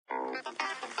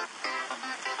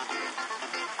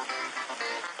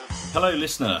Hello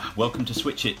listener, welcome to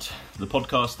Switch It, the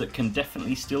podcast that can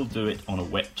definitely still do it on a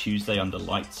wet Tuesday under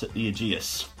lights at the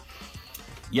Aegeus.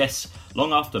 Yes,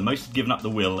 long after most had given up the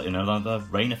will in another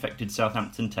rain-affected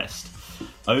Southampton test,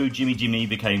 Oh Jimmy Jimmy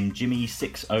became Jimmy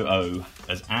 600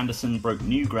 as Anderson broke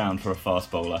new ground for a fast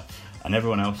bowler and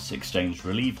everyone else exchanged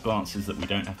relieved glances that we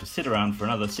don't have to sit around for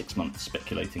another 6 months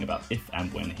speculating about if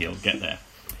and when he'll get there.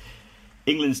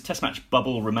 England's Test match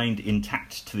bubble remained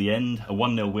intact to the end, a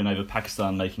 1-0 win over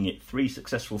Pakistan making it 3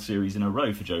 successful series in a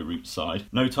row for Joe Root's side.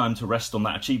 No time to rest on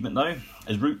that achievement though,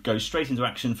 as Root goes straight into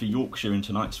action for Yorkshire in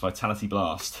tonight's Vitality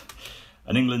Blast.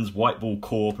 And England's white ball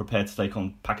core prepared to take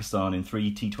on Pakistan in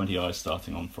 3 T20Is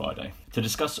starting on Friday. To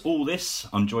discuss all this,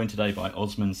 I'm joined today by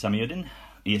Osman Samiuddin,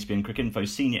 ESPN Cricinfo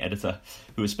senior editor,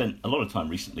 who has spent a lot of time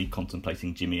recently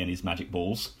contemplating Jimmy and his magic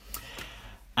balls,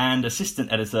 and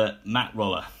assistant editor Matt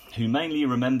Roller, who mainly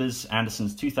remembers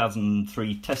Anderson's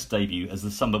 2003 Test debut as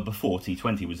the summer before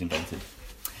T20 was invented.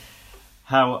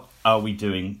 How are we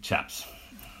doing, chaps?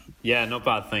 Yeah, not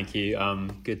bad, thank you.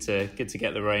 Good to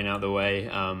get the rain out of the way,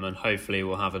 and hopefully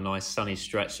we'll have a nice sunny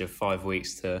stretch of 5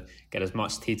 weeks to get as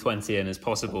much T20 in as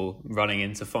possible, running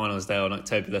into Finals Day on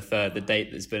October the 3rd, the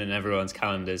date that's been in everyone's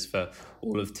calendars for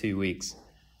all of 2 weeks.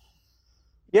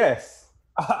 Yes,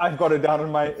 I've got it down in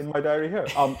my diary here.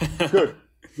 Good.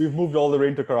 We've moved all the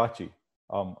rain to Karachi.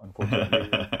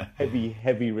 Unfortunately,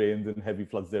 heavy rains and heavy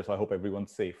floods there. So I hope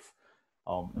everyone's safe.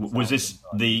 Was this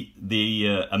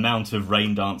the amount of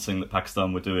rain dancing that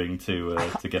Pakistan were doing to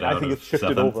get out of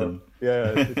Southampton?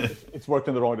 Yeah, it's worked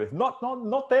in the wrong direction.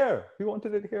 Not there. We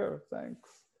wanted it here. Thanks.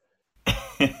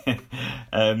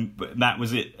 Matt,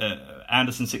 was it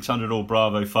Anderson 600 or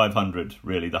Bravo 500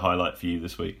 really the highlight for you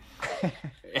this week?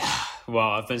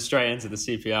 Well, I've been straight into the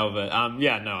CPL, but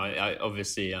I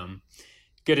obviously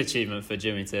good achievement for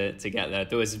Jimmy to get there.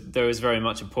 There was very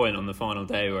much a point on the final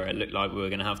day where it looked like we were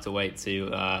going to have to wait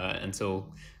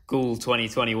until Gould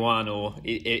 2021, or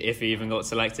if he even got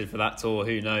selected for that tour,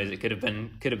 who knows? It could have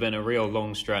been a real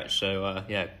long stretch. So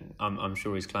I'm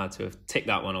sure he's glad to have ticked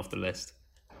that one off the list.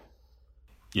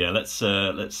 Yeah, let's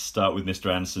start with Mr.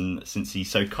 Anderson, since he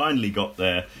so kindly got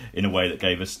there in a way that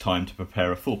gave us time to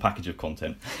prepare a full package of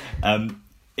content.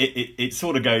 It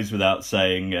sort of goes without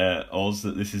saying, Oz,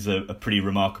 that this is a pretty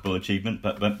remarkable achievement,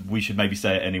 but we should maybe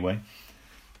say it anyway.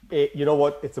 You know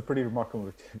what? It's a pretty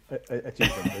remarkable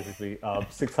achievement, basically.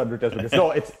 600 test wickets.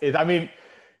 No, isn't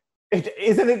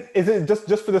it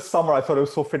just for this summer? I thought it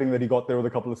was so fitting that he got there with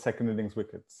a couple of second innings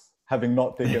wickets, having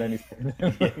not taken any second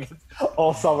innings wickets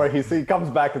all summer. He comes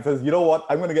back and says, you know what?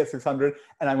 I'm going to get 600,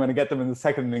 and I'm going to get them in the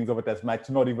second innings of a test match,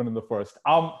 not even in the first.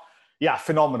 Yeah,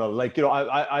 phenomenal. Like, you know,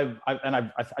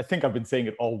 I think I've been saying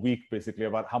it all week basically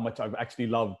about how much I've actually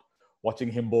loved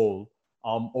watching him bowl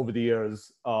over the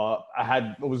years.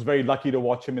 I was very lucky to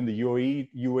watch him in the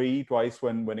UAE twice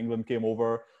when England came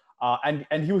over,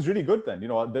 and he was really good then. You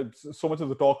know, there's so much of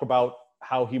the talk about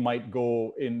how he might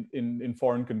go in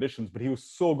foreign conditions, but he was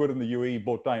so good in the UAE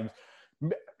both times.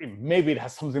 Maybe it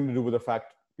has something to do with the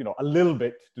fact, you know, a little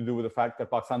bit to do with the fact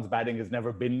that Pakistan's batting has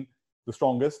never been the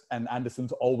strongest, and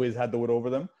Anderson's always had the wood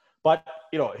over them. But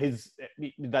you know,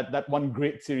 that one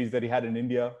great series that he had in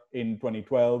India in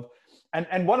 2012,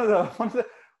 and one of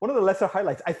the lesser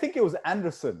highlights, I think it was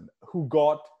Anderson who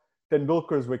got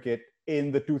Tendulkar's wicket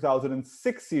in the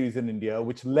 2006 series in India,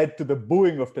 which led to the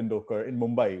booing of Tendulkar in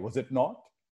Mumbai. Was it not?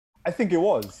 I think it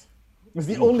was. It was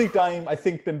the only time I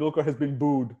think Tendulkar has been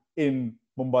booed in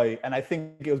Mumbai, and I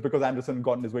think it was because Anderson had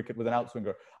gotten his wicket with an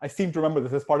outswinger. I seem to remember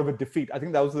this as part of a defeat. I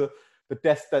think that was the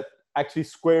test that actually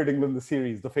squared England the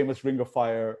series, the famous Ring of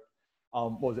Fire.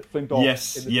 What was it, Flintoff?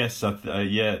 Yes.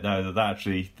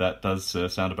 That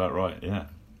does sound about right. Yeah.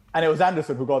 And it was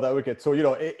Anderson who got that wicket. So, you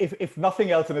know, if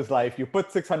nothing else in his life, you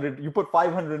put 600, you put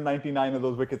 599 of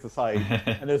those wickets aside,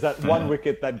 and there's that one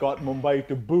wicket that got Mumbai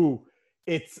to boo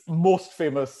its most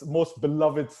famous, most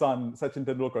beloved son, Sachin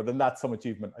Tendulkar, then that's some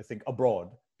achievement, I think, abroad.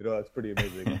 You know, that's pretty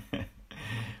amazing.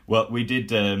 Well, we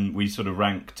did, we sort of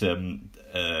ranked,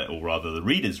 or rather the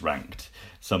readers ranked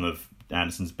some of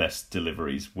Anderson's best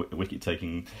deliveries,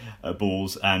 wicket-taking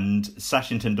balls, and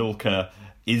Sachin Tendulkar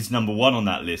is number one on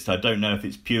that list. I don't know if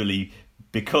it's purely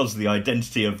because the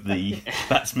identity of the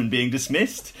batsman being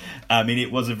dismissed. I mean,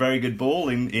 it was a very good ball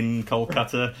in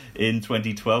Kolkata in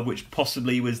 2012, which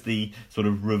possibly was the sort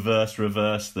of reverse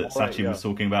that Sachin was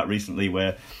talking about recently,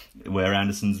 where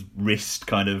Anderson's wrist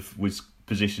kind of was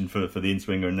position for the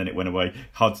in-swinger, and then it went away.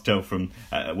 Hard to tell from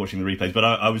watching the replays, but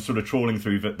I was sort of trawling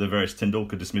through the various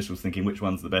Tendulkar dismissals, thinking which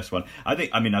one's the best one. I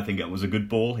think it was a good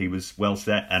ball. He was well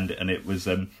set, and it was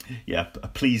a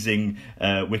pleasing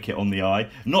wicket on the eye.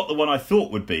 Not the one I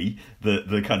thought would be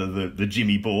the kind of the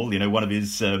Jimmy ball, one of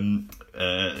his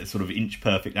sort of inch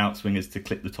perfect outswingers to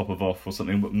clip the top of off or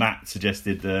something. But Matt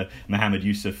suggested Mohammed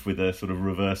Yusuf with a sort of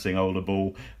reversing older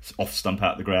ball off stump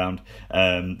out the ground.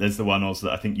 There's the one, Oz,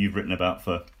 that I think you've written about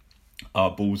for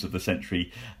our balls of the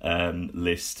century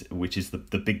list, which is the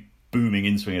big booming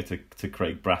in-swinger to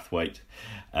Craig Brathwaite.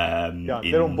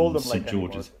 They don't bowl them St. like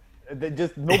George's.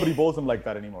 Nobody bowls them like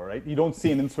that anymore, right? You don't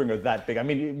see an in-swinger that big. I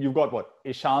mean, you've got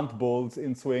Ishant bowls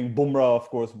in-swing, Bumrah, of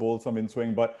course, bowls some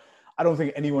in-swing, but I don't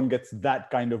think anyone gets that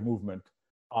kind of movement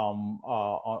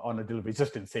on a delivery. It's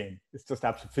just insane. It's just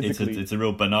absolutely physically. It's a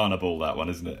real banana ball, that one,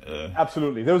 isn't it?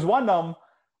 Absolutely. There was one.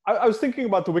 I was thinking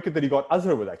about the wicket that he got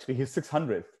Azhar with, actually, his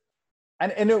 600th,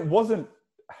 and it wasn't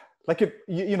like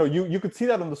you could see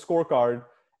that on the scorecard,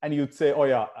 and you'd say, oh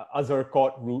yeah, Azhar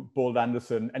caught Root, bowled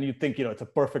Anderson, and you'd think it's a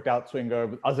perfect outswinger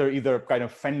with Azhar either kind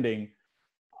of fending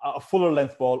a fuller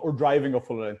length ball or driving a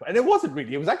fuller length ball. And it wasn't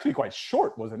really. It was actually quite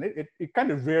short, wasn't it? It kind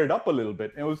of reared up a little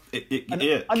bit. It was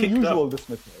an unusual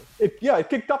dismissal. It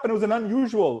kicked up, and it was an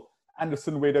unusual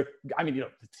Anderson way to. I mean,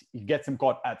 he gets him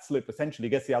caught at slip, essentially,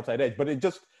 gets the outside edge, but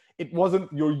it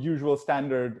wasn't your usual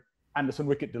standard Anderson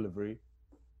wicket delivery.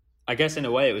 I guess in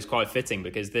a way it was quite fitting,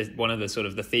 because one of the sort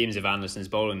of the themes of Anderson's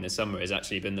bowling this summer has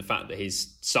actually been the fact that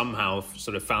he's somehow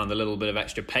sort of found a little bit of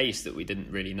extra pace that we didn't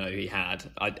really know he had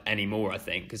anymore, I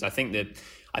think. Because I think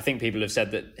people have said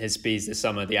that his speeds this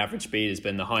summer, the average speed has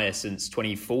been the highest since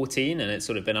 2014, and it's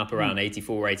sort of been up around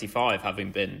 84, 85,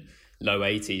 having been low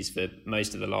 80s for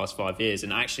most of the last 5 years.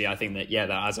 And actually I think that that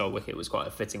Azhar wicket was quite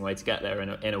a fitting way to get there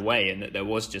in a way, and that there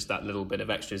was just that little bit of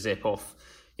extra zip off,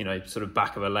 sort of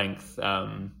back of a length,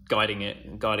 guiding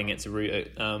it to Root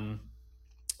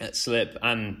at slip.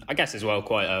 And I guess as well,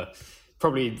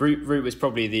 Root was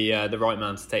probably the right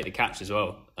man to take the catch as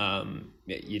well.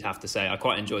 You'd have to say. I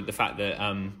quite enjoyed the fact that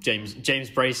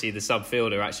James Bracey, the sub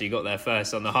fielder, actually got there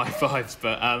first on the high fives.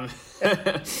 But I'm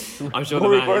sure the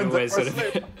man always sort of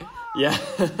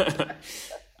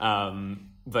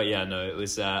but yeah, no, it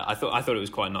was. I thought it was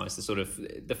quite nice, the sort of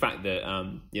the fact that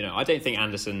I don't think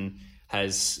Anderson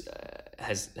has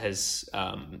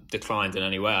declined in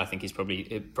any way. I think he's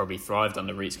probably thrived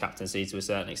under Root's captaincy to a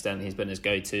certain extent. He's been his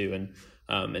go-to,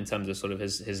 and in terms of sort of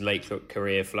his late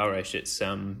career flourish, it's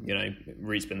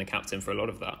Root's been the captain for a lot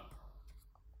of that.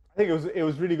 I think it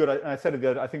was really good. I said it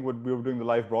the other. I think when we were doing the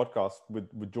live broadcast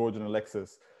with George and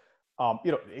Alexis,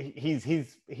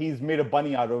 he's made a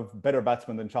bunny out of better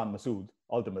batsmen than Shan Masood.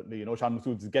 Ultimately, Shan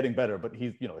Masood is getting better, but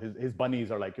he's his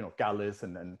bunnies are like Callis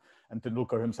and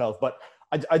Tendulkar himself. But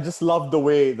I just love the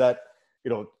way that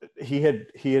he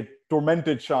had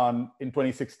tormented Shan in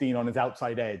 2016 on his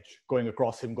outside edge, going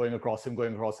across him,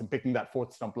 picking that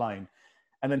fourth stump line,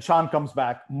 and then Shan comes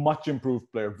back, much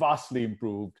improved player, vastly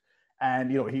improved,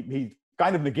 and he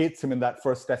kind of negates him in that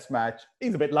first Test match.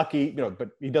 He's a bit lucky, but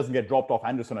he doesn't get dropped off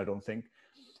Anderson, I don't think.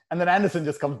 And then Anderson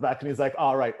just comes back and he's like,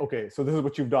 all right, okay, so this is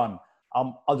what you've done.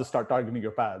 I'll just start targeting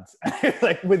your pads.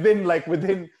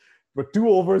 within 2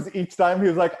 overs each time, he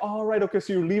was like, all right, okay,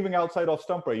 so you're leaving outside off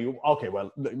stump, are you? Okay, well,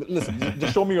 listen,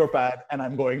 just show me your pad and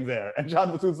I'm going there. And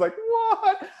Shan Masood's like,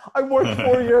 what? I worked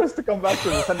 4 years to come back to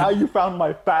this, and now you found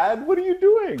my pad? What are you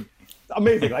doing? It's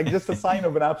amazing, just a sign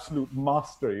of an absolute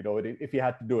master, if he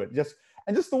had to do it. Just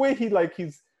the way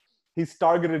he's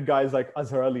targeted guys like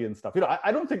Azhar Ali and stuff.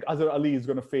 I don't think Azhar Ali is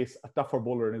going to face a tougher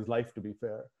bowler in his life, to be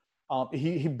fair.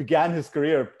 He began his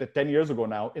career 10 years ago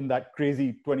now in that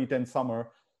crazy 2010 summer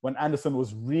when Anderson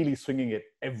was really swinging it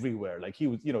everywhere.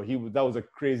 That was a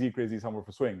crazy, crazy summer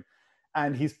for swing.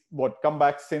 And he's come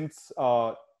back since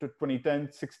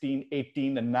 2010, 16,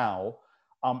 18, and now.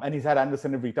 And he's had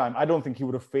Anderson every time. I don't think he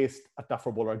would have faced a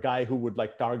tougher bowler, a guy who would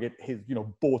target his,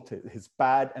 both his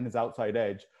pad and his outside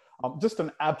edge. Just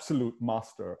an absolute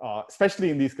master,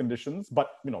 especially in these conditions, but,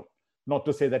 not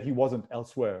to say that he wasn't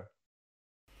elsewhere.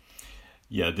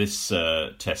 Yeah, this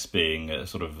test being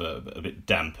sort of a bit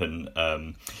damp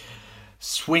and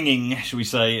swinging, shall we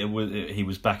say, he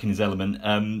was back in his element.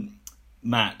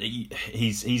 Matt,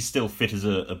 he's still fit as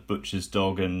a butcher's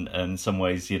dog, and in some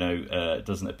ways,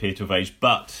 doesn't appear to have aged,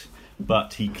 but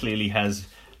he clearly has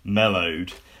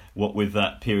mellowed, what with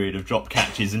that period of drop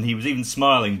catches, and he was even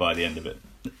smiling by the end of it.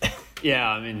 Yeah,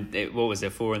 I mean, what was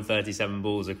it? 4 and 37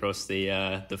 balls across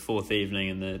the fourth evening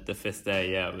and the fifth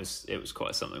day. Yeah, it was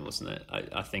quite something, wasn't it?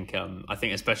 I think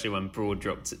especially when Broad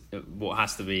dropped what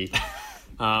has to be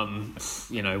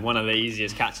One of the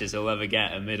easiest catches he'll ever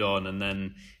get, a mid-on, and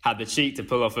then had the cheek to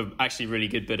pull off a actually really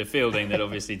good bit of fielding that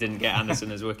obviously didn't get Anderson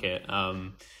his wicket.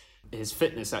 His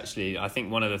fitness, actually, I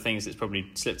think one of the things that's probably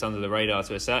slipped under the radar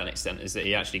to a certain extent is that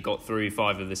he actually got through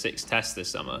 5 of the 6 tests this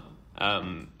summer,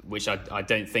 which I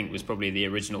don't think was probably the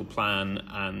original plan,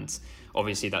 and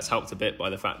obviously that's helped a bit by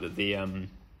the fact that the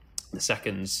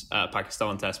second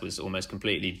Pakistan test was almost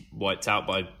completely wiped out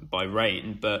by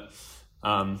rain. But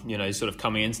sort of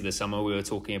coming into the summer, we were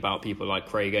talking about people like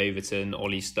Craig Overton,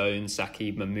 Ollie Stone,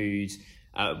 Saqib Mahmood,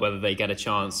 whether they get a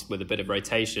chance with a bit of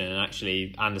rotation. And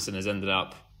actually, Anderson has ended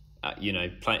up,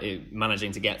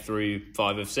 managing to get through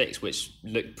 5 of 6, which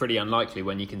looked pretty unlikely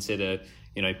when you consider,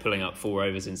 pulling up 4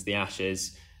 overs into the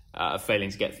Ashes, failing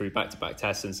to get through back-to-back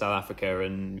tests in South Africa,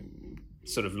 and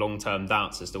sort of long-term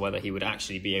doubts as to whether he would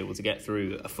actually be able to get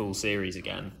through a full series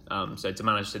again. So to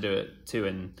manage to do it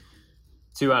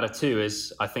 2 out of 2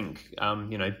 is, I think,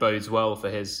 bodes well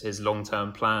for his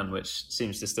long-term plan, which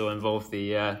seems to still involve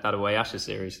the that away Ashes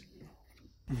series.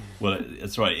 Well,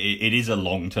 that's right. It is a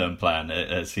long-term plan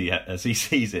as he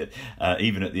sees it,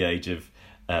 even at the age of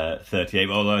 38.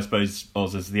 Although I suppose,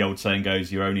 Oz, as the old saying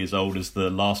goes, you're only as old as the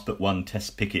last but one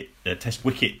test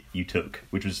wicket you took,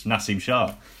 which was Nasim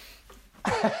Shah.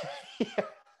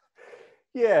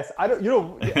 Yes, I don't.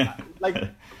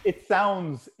 It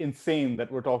sounds insane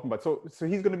that we're talking about. So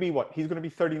he's going to be what? He's going to be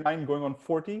 39, going on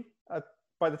 40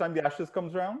 by the time the Ashes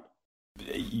comes around.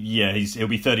 Yeah, he'll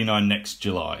be 39 next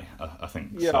July, I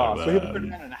think. Yeah, so he'll be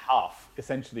 39 and a half,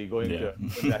 essentially, going to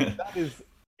that is,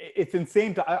 it's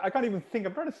insane. I can't even think.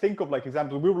 I'm trying to think of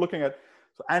examples. We were looking at,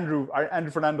 so Andrew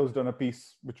Fernando's done a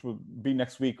piece which will be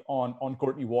next week on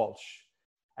Courtney Walsh,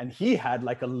 and he had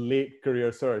a late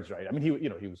career surge, right? I mean,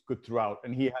 he was good throughout,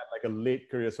 and he had a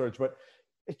late career surge. But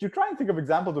if you try and think of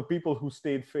examples of people who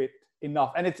stayed fit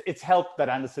enough, and it's helped that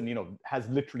Anderson, has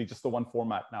literally just the one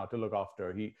format now to look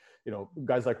after. He,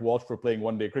 guys like Walsh were playing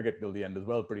one-day cricket till the end as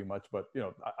well, pretty much. But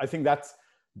I think that's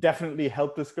definitely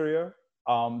helped his career,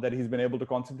 that he's been able to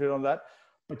concentrate on that.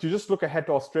 But you just look ahead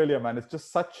to Australia, man. It's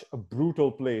just such a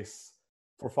brutal place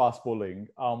for fast bowling.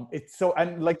 It's so,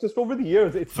 and just over the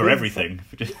years, it's for everything.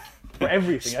 For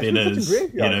everything. Spinners,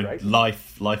 right?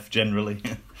 life generally.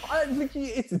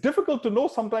 It's difficult to know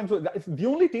sometimes. It's the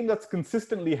only team that's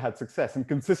consistently had success, and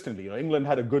consistently, England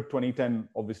had a good 2010,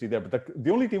 obviously there, but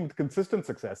the only team with consistent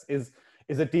success is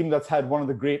a team that's had one of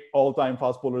the great all-time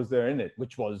fast bowlers there in it,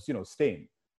 which was Steyn,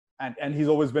 and he's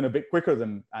always been a bit quicker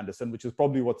than Anderson, which is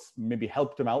probably what's maybe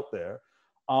helped him out there.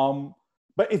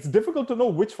 But it's difficult to know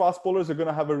which fast bowlers are going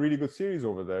to have a really good series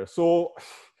over there. So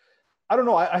I don't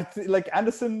know. I like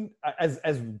Anderson, as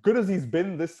good as he's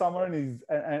been this summer,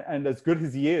 and as good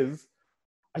as he is,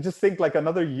 I just think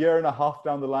another year and a half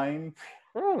down the line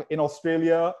in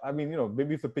Australia. I mean,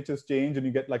 maybe if the pitches change and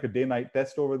you get a day-night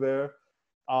test over there,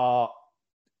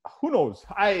 who knows?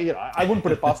 I wouldn't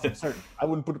put it past him. Certainly, I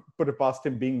wouldn't put it past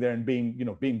him being there and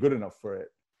being good enough for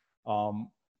it.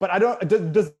 But I don't.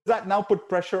 Does that now put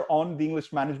pressure on the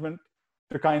English management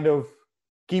to kind of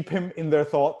keep him in their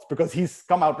thoughts, because he's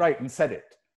come out right and said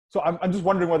it? So I'm just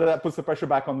wondering whether that puts the pressure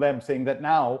back on them, saying that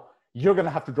now you're going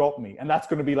to have to drop me, and that's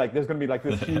going to be there's going to be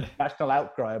this huge national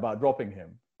outcry about dropping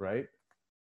him, right?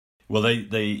 Well,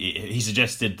 he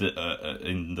suggested that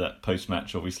in that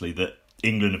post-match, obviously, that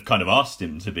England have kind of asked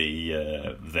him to be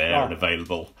there and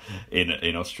available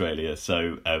in Australia.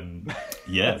 So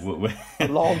we're a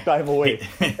long time away.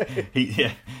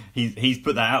 He's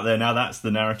put that out there now. That's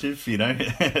the narrative,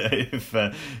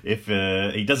 If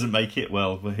he doesn't make it,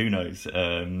 well, who knows?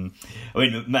 I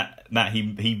mean, Matt,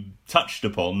 he touched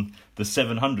upon the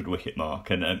 700 wicket mark,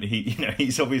 and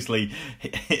he's obviously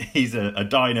he's a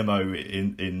dynamo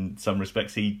in some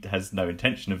respects. He has no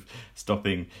intention of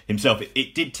stopping himself.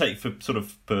 It did take, for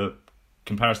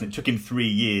comparison, it took him 3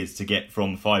 years to get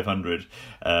from 500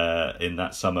 in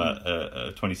that summer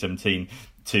 2017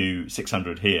 to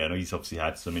 600 here, and he's obviously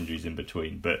had some injuries in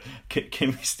between. But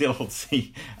can we still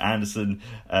see Anderson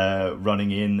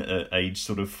running in at age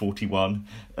sort of 41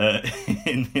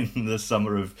 in the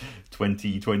summer of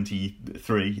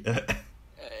 2023?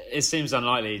 It seems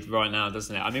unlikely right now,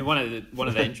 doesn't it? I mean, one of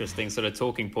the interesting sort of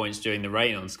talking points during the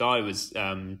rain on Sky was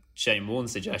Shane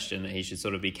Warne's suggestion that he should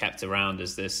sort of be kept around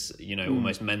as this,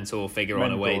 almost mentor figure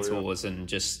on away tours, and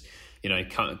just,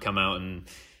 come out and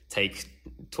take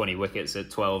 20 wickets at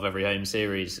 12 every home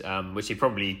series, which he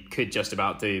probably could just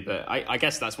about do. But I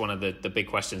guess that's one of the big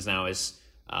questions now is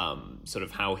sort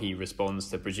of how he responds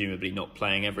to presumably not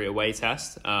playing every away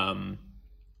test.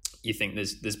 You think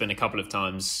there's been a couple of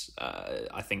times,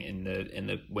 I think in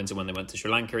the winter when they went to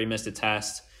Sri Lanka, he missed a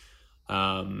test.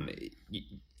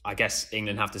 I guess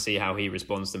England have to see how he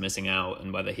responds to missing out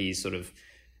and whether he's sort of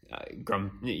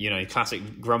classic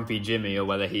grumpy Jimmy, or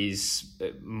whether he's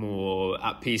more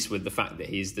at peace with the fact that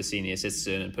he's the senior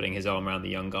citizen and putting his arm around the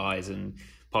young guys and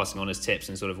passing on his tips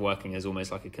and sort of working as almost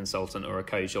like a consultant or a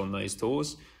coach on those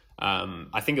tours.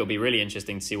 I think it'll be really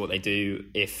interesting to see what they do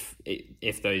if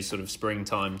those sort of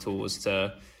springtime tours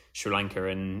to Sri Lanka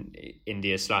and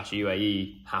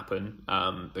India/UAE happen,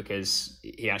 because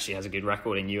he actually has a good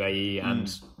record in UAE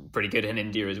and pretty good in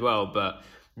India as well. But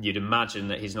you'd imagine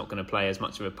that he's not going to play as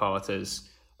much of a part as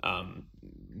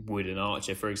Wood and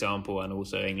Archer, for example, and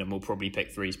also England will probably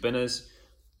pick 3 spinners.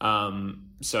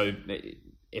 So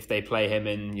if they play him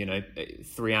in,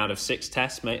 3 out of 6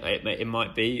 tests, it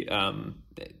might be,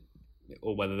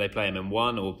 or whether they play him in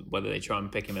 1 or whether they try and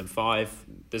pick him in 5.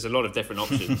 There's a lot of different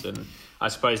options. And I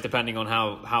suppose depending on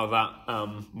how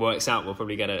that works out, we'll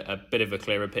probably get a bit of a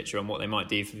clearer picture on what they might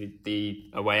do for the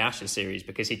away Ashes series,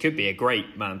 because he could be a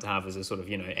great man to have as a sort of,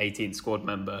 18th squad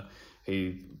member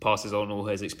who passes on all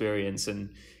his experience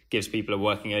and gives people a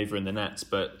working over in the nets,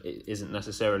 but it isn't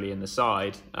necessarily in the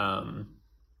side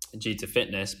due to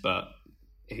fitness. But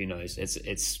who knows?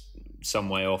 It's some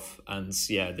way off. And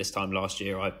yeah, this time last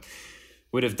year, I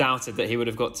would have doubted that he would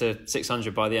have got to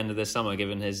 600 by the end of this summer,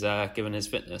 given his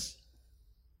fitness.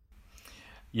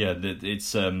 Yeah,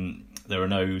 it's there are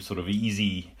no sort of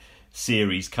easy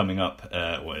series coming up.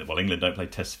 Well, England don't play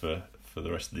tests for the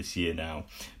rest of this year now,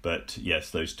 but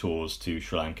yes, those tours to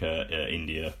Sri Lanka,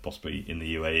 India, possibly in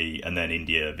the UAE, and then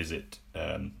India visit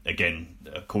again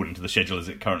according to the schedule as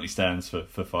it currently stands for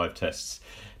 5 tests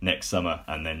next summer,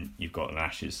 and then you've got an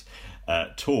Ashes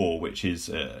tour, which is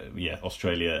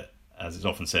Australia, as is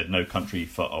often said, no country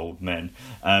for old men.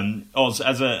 Oz,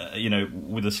 as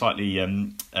with a slightly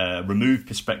removed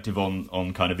perspective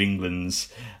on kind of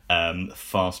England's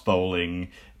fast bowling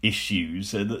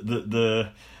issues,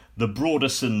 the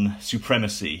Broaderson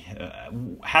supremacy.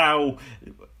 How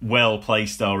well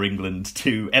placed are England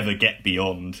to ever get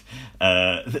beyond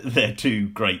their 2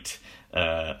 great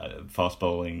fast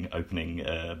bowling opening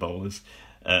bowlers?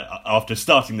 After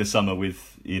starting the summer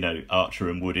with Archer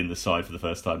and Wood in the side for the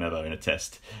first time ever in a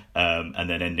test, and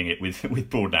then ending it with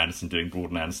Broad and Anderson doing Broad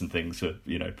and Anderson things for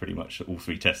pretty much all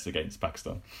 3 tests against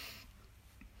Pakistan.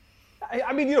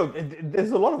 I mean,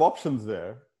 there's a lot of options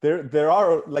there. There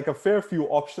are like a fair few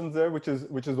options there, which is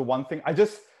the one thing.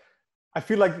 I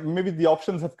feel like maybe the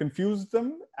options have confused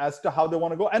them as to how they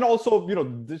want to go, and also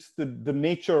just the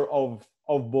nature of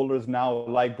bowlers now,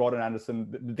 like Broad and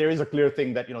Anderson. There is a clear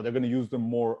thing that they're going to use them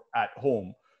more at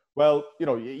home. Well,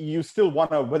 you still want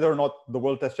to, whether or not the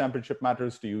World Test Championship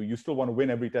matters to you, you still want to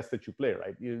win every test that you play,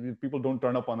 right? People don't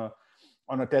turn up on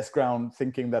a test ground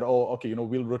thinking that,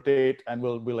 we'll rotate and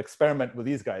we'll experiment with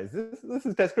these guys. This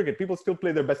is Test cricket. People still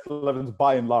play their best 11s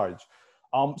by and large.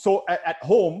 So at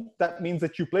home, that means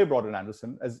that you play Broad and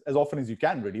Anderson as often as you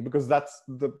can, really, because that's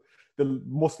the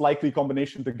most likely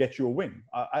combination to get you a win.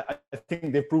 I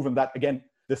think they've proven that again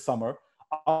this summer.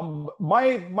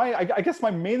 I guess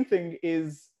my main thing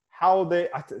is how there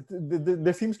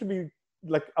seems to be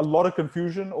like a lot of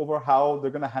confusion over how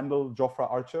they're going to handle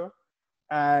Jofra Archer.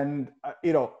 And, I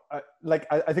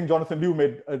think Jonathan Liew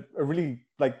made a really,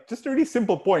 just a really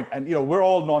simple point. And, we're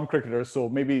all non-cricketers, so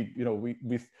maybe,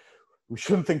 we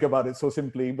shouldn't think about it so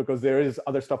simply, because there is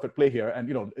other stuff at play here.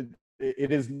 And,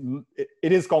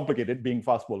 it is complicated being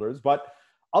fast bowlers, but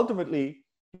ultimately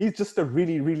he's just a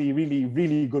really, really, really,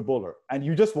 really good bowler. And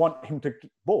you just want him to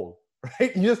bowl,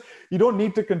 right? You don't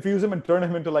need to confuse him and turn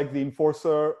him into like the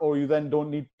enforcer, or you then don't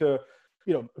need to,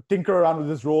 tinker around with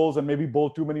his roles and maybe bowl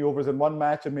too many overs in one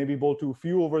match and maybe bowl too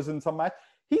few overs in some match.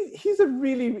 He's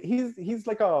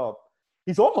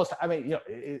almost,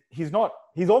 he's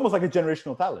almost like a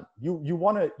generational talent. You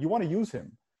want to use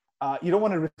him. You don't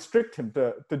want to restrict him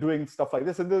to doing stuff like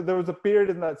this. And there was a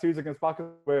period in that series against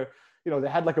Pakistan where, they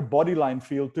had like a body line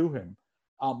feel to him,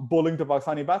 bowling to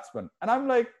Pakistani batsmen. And I'm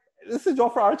like, this is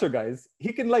Jofra Archer, guys.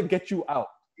 He can get you out.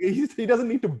 He doesn't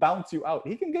need to bounce you out.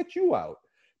 He can get you out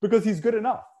because he's good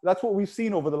enough. That's what we've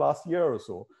seen over the last year or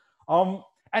so.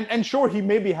 And sure, he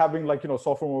may be having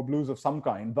sophomore blues of some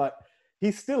kind, but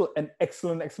he's still an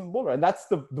excellent bowler. And that's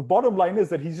the bottom line, is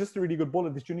that he's just a really good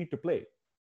bowler that you need to play.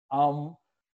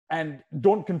 And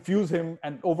don't confuse him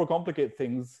and overcomplicate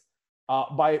things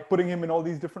by putting him in all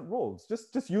these different roles.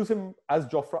 Just use him as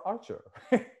Jofra Archer,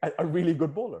 a really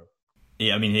good bowler.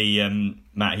 Yeah, I mean,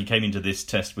 Matt, he came into this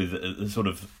test with a sort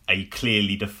of a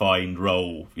clearly defined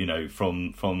role,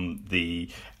 from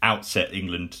the outset.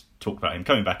 England talked about him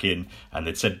coming back in, and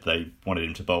they'd said they wanted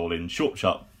him to bowl in short,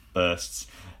 sharp bursts,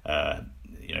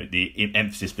 the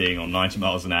emphasis being on 90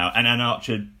 miles an hour. And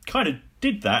Archer kind of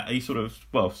did that, he sort of,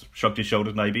 shrugged his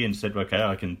shoulders maybe and said, okay,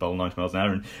 I can bowl 90 miles an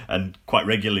hour, and quite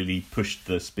regularly pushed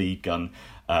the speed gun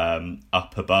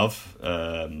up above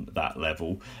that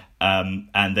level,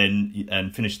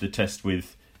 and finished the test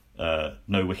with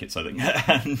no wickets, I think.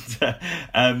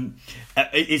 And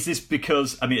is this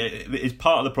because, I mean, it's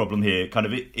part of the problem here, kind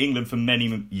of England for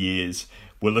many years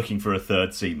were looking for a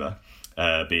third seamer,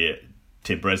 be it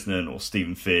Tim Bresnan or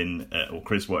Stephen Finn or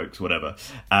Chris Woakes, whatever.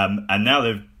 And now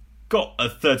they've got a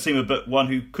third seamer, but one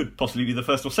who could possibly be the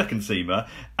first or second seamer.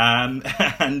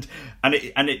 And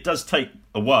it does take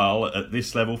a while at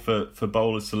this level for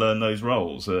bowlers to learn those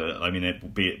roles. I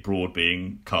mean, be it Broad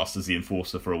being cast as the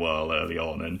enforcer for a while early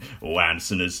on, or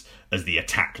Anderson as the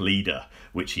attack leader,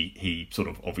 which he sort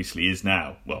of obviously is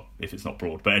now. Well, if it's not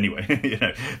Broad, but anyway,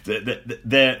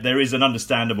 there is an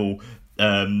understandable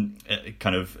kind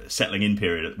of settling in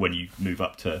period when you move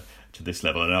up to this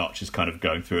level, and Arch is kind of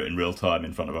going through it in real time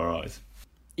in front of our eyes.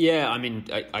 Yeah, I mean,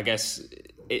 I guess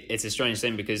it's a strange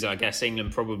thing, because I guess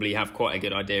England probably have quite a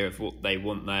good idea of what they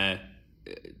want their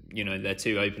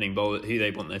two opening bowlers, who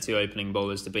they want their two opening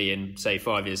bowlers to be in, say,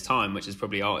 5 years' time, which is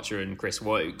probably Archer and Chris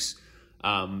Woakes.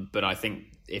 But I think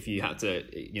if they had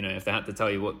to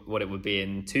tell you what it would be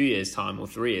in 2 years' time or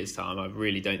 3 years' time, I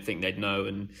really don't think they'd know,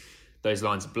 and those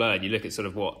lines are blurred. You look at sort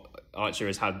of what Archer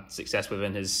has had success with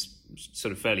in his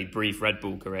sort of fairly brief red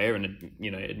ball career, and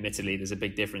admittedly there's a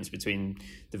big difference between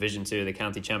Division 2 of the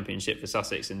county championship for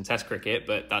Sussex and Test cricket,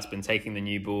 but that's been taking the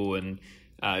new ball and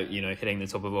hitting the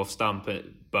top of off stump,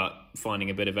 but finding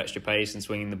a bit of extra pace and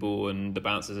swinging the ball and the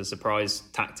bounce as a surprise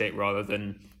tactic rather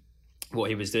than what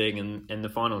he was doing in the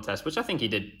final test, which I think he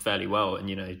did fairly well.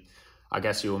 And I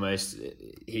guess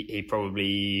he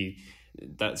probably,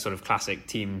 that sort of classic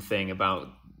team thing about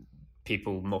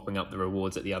people mopping up the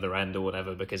rewards at the other end or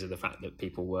whatever, because of the fact that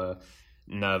people were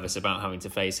nervous about having to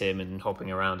face him and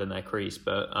hopping around in their crease.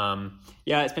 But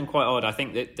it's been quite odd. I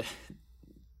think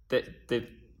that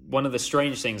one of the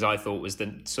strange things I thought was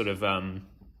the sort of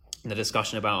the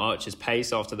discussion about Archer's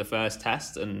pace after the first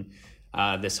test, and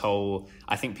this whole,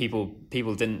 I think people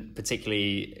didn't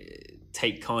particularly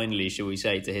take kindly, shall we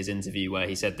say, to his interview where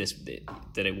he said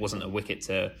that it wasn't a wicket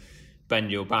to bend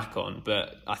your back on,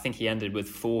 but I think he ended with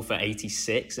 4 for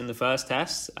 86 in the first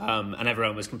test, and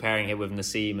everyone was comparing him with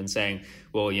Naseem and saying,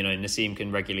 well, Naseem can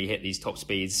regularly hit these top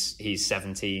speeds, he's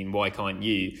 17, why can't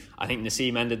you? I think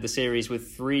Naseem ended the series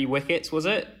with 3 wickets, was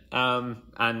it?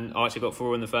 And Archer got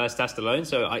 4 in the first test alone,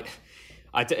 so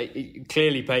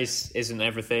clearly pace isn't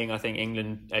everything. I think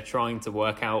England are trying to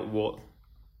work out what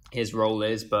his role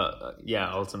is, but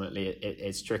ultimately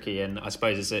it's tricky, and I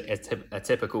suppose it's a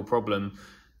typical problem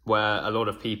where a lot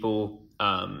of people,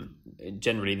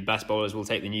 generally the best bowlers will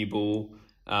take the new ball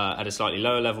at a slightly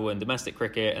lower level in domestic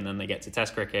cricket, and then they get to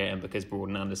Test cricket, and because Broad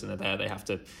and Anderson are there, they have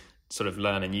to sort of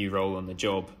learn a new role on the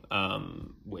job,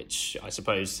 which I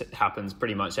suppose happens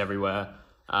pretty much everywhere,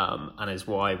 and is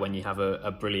why when you have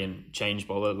a brilliant change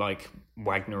bowler like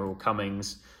Wagner or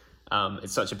Cummings,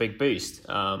 it's such a big boost.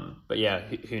 But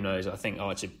who knows? I think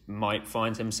Archer might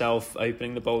find himself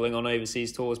opening the bowling on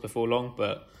overseas tours before long,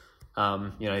 but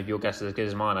your guess is as good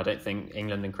as mine. I don't think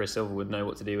England and Chris Silver would know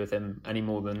what to do with him any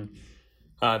more than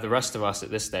the rest of us at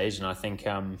this stage. And I think,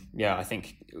 I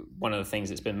think one of the things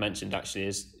that's been mentioned actually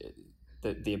is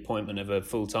the appointment of a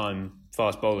full-time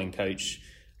fast bowling coach,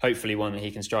 hopefully one that he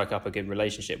can strike up a good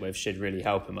relationship with, should really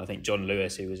help him. I think John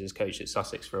Lewis, who was his coach at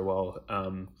Sussex for a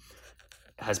while,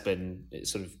 has been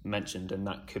sort of mentioned, and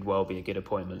that could well be a good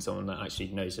appointment, someone that actually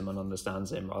knows him and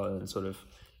understands him rather than sort of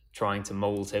trying to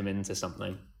mould him into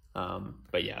something.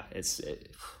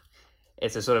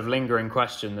 It's a sort of lingering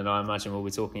question that I imagine we'll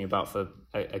be talking about for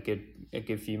a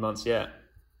good few months yet.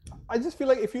 I just feel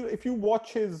like if you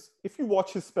watch his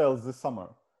spells this summer,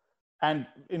 and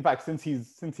in fact since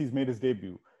he's made his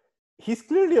debut, he's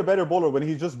clearly a better bowler when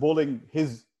he's just bowling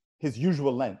his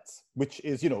usual lengths, which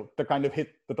is to kind of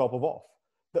hit the top of off.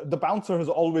 The bouncer has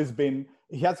always been,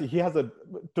 he has a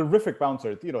terrific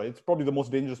bouncer. It's probably the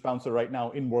most dangerous bouncer right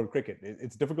now in world cricket.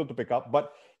 It's difficult to pick up,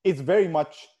 but it's very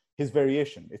much his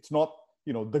variation. It's not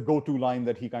the go-to line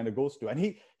that he kind of goes to,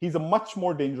 and he's a much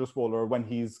more dangerous bowler when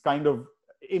he's kind of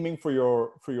aiming for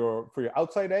your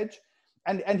outside edge,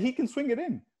 and he can swing it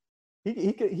in.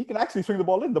 He can actually swing the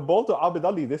ball in. The ball to Abid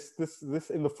Ali this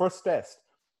in the first test,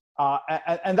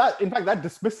 and that, in fact, that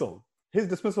dismissal. His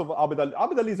dismissal of Abid Ali.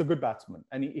 Abid Ali is a good batsman,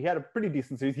 and he had a pretty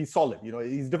decent series. He's solid.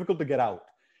 He's difficult to get out.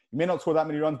 He may not score that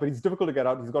many runs, but he's difficult to get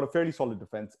out. He's got a fairly solid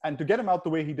defense. And to get him out the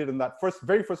way he did in that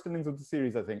very first innings of the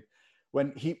series, I think,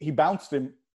 when he bounced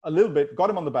him a little bit, got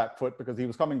him on the back foot because he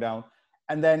was coming down,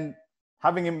 and then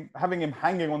having him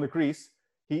hanging on the crease,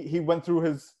 he went through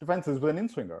his defenses with an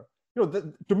in-swinger.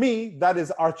 To me, that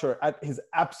is Archer at his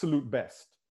absolute best.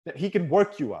 That he can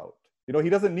work you out. He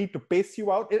doesn't need to pace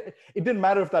you out. It didn't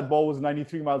matter if that ball was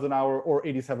 93 miles an hour or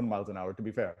 87 miles an hour, to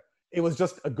be fair. It was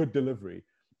just a good delivery.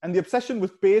 And the obsession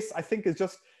with pace, I think, is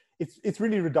just, it's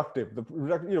really reductive.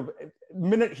 The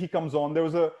minute he comes on, there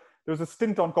was a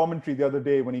stint on commentary the other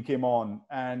day when he came on,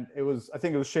 and I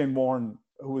think it was Shane Warne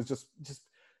who was just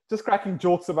cracking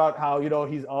jokes about how,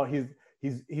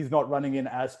 he's not running in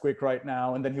as quick right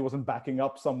now, and then he wasn't backing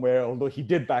up somewhere, although he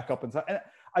did back up and stuff. And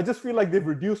I just feel like they've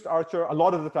reduced Archer a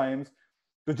lot of the times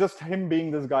to just him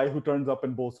being this guy who turns up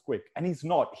and bowls quick. And he's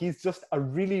not. He's just a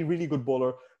really, really good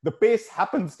bowler. The pace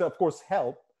happens to, of course,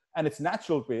 help, and it's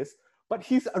natural pace, but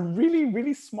he's a really,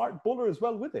 really smart bowler as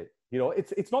well with it.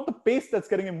 It's not the pace that's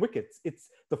getting him wickets. It's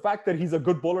the fact that he's a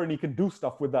good bowler and he can do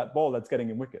stuff with that ball that's getting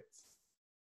him wickets.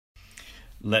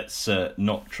 Let's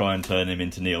not try and turn him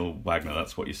into Neil Wagner.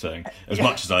 That's what you're saying. As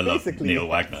much as I love Neil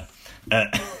Wagner.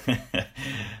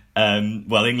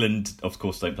 Well, England, of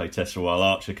course, don't play Test for a while.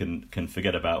 Archer can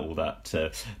forget about all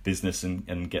that business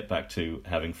and get back to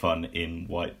having fun in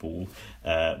white ball,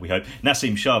 we hope.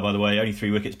 Naseem Shah, by the way, only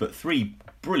 3 wickets, but 3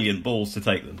 brilliant balls to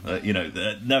take them.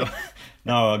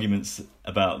 No arguments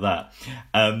about that.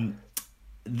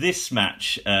 This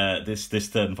match, this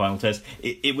third and final test,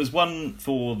 it was one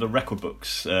for the record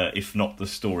books, if not the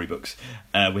story books.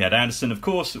 We had Anderson, of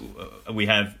course. We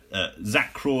have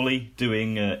Zach Crawley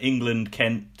doing England,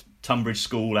 Kent, Tunbridge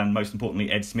School, and most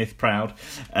importantly Ed Smith proud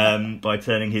by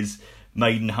turning his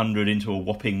maiden 100 into a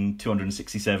whopping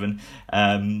 267.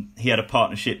 He had a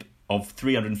partnership of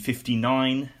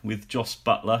 359 with Jos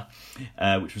Buttler,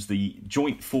 which was the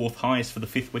joint 4th highest for the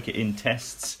 5th wicket in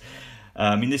tests.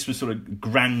 This was sort of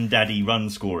granddaddy run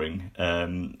scoring,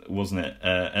 wasn't it?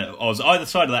 Either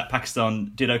side of that,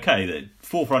 Pakistan did okay.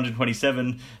 4 for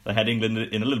 127, they had England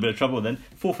in a little bit of trouble, and then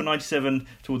 4 for 97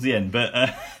 towards the end.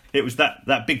 But it was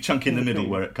that big chunk in the middle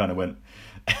where it kind of went.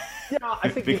 Yeah, I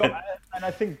think, and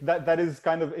I think that is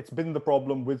kind of, it's been the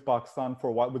problem with Pakistan for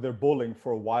a while, with their bowling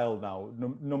for a while now.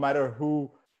 No matter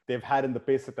who they've had in the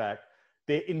pace attack,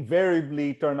 they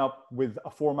invariably turn up with a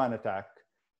 4-man attack.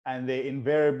 And they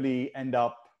invariably end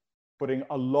up putting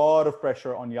a lot of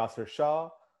pressure on Yasir Shah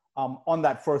on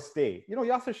that first day.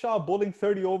 Yasir Shah bowling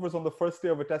 30 overs on the first day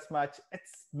of a test match,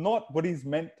 it's not what he's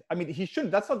meant. He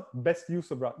shouldn't. That's not best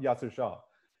use of Yasir Shah.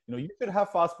 You should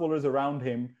have fast bowlers around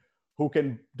him who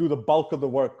can do the bulk of the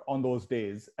work on those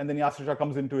days. And then Yasir Shah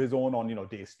comes into his own on,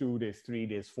 days 2, days 3,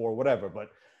 days 4, whatever.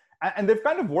 And they've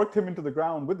kind of worked him into the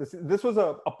ground with this. This was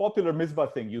a popular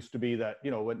Misbah thing, used to be that,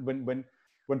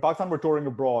 when Pakistan were touring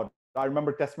abroad, I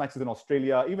remember test matches in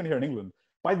Australia, even here in England.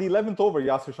 By the 11th over,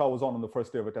 Yasir Shah was on the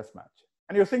first day of a test match.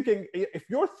 And you're thinking, if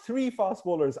your 3 fast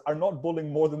bowlers are not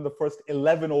bowling more than the first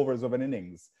 11 overs of an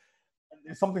innings,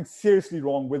 there's something seriously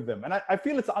wrong with them. And I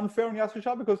feel it's unfair on Yasir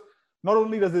Shah because not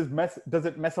only does it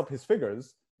mess up his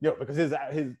figures, because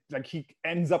he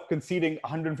ends up conceding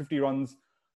 150 runs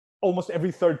almost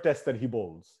every third test that he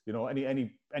bowls,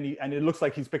 and it looks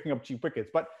like he's picking up cheap wickets.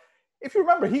 But if you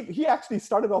remember, he actually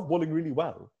started off bowling really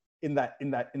well in that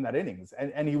innings,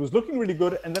 and he was looking really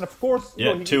good. And then, of course,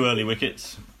 2 early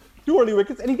wickets. 2 early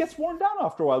wickets, and he gets worn down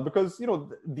after a while because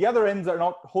the other ends are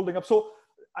not holding up. So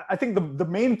I think the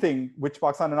main thing which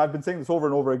Pakistan, and I've been saying this over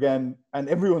and over again, and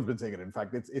everyone's been saying it. In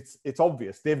fact, it's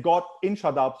obvious. They've got in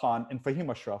Shadab Khan and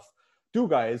Fahim Ashraf, 2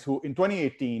 guys who in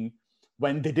 2018,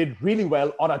 when they did really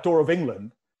well on a tour of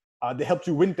England, they helped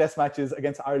you win test matches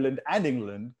against Ireland and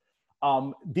England.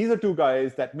 These are 2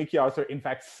 guys that Mickey Arthur, in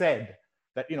fact, said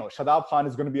that, Shadab Khan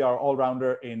is going to be our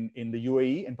all-rounder in the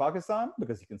UAE, in Pakistan,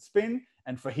 because he can spin,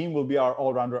 and Fahim will be our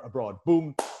all-rounder abroad.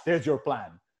 Boom, there's your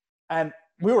plan. And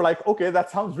we were like, okay, that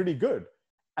sounds really good.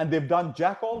 And they've done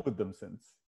jack all with them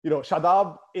since.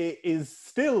 Shadab is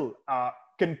still,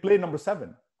 can play number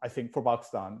 7, I think, for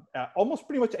Pakistan, almost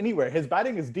pretty much anywhere. His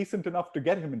batting is decent enough to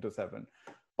get him into 7.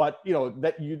 But,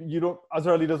 that you don't,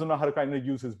 Azhar Ali doesn't know how to kind of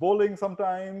use his bowling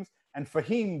sometimes. And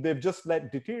Fahim, they've just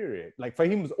let deteriorate. Like,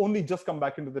 Fahim's only just come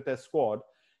back into the test squad,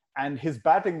 and his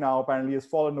batting now apparently has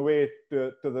fallen away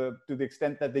to the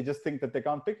extent that they just think that they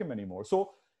can't pick him anymore.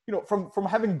 So, from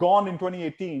having gone in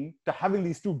 2018 to having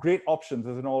these 2 great options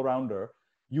as an all-rounder,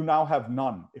 you now have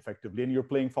none effectively, and you're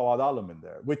playing Fawad Alam in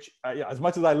there. Which, as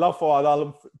much as I love Fawad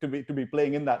Alam to be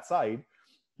playing in that side,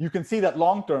 you can see that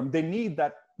long term they need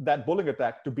that bowling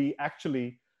attack to be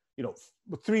actually,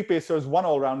 3 pacers, 1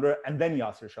 all-rounder, and then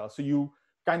Yasir Shah. So you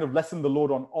kind of lessen the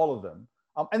load on all of them.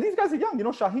 And these guys are young.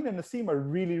 Shaheen and Naseem are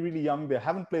really, really young. They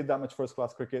haven't played that much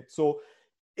first-class cricket. So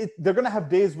they're going to have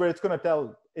days where it's going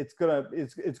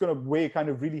to weigh kind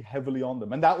of really heavily on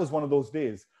them. And that was one of those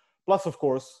days. Plus, of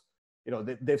course,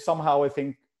 they've somehow, I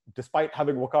think, despite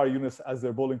having Waqar Younis as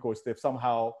their bowling coach, they've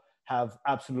somehow have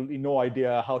absolutely no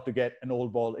idea how to get an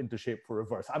old ball into shape for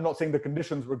reverse. I'm not saying the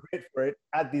conditions were great for it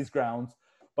at these grounds,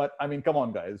 but I mean, come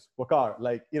on, guys. Waqar,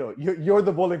 like, you're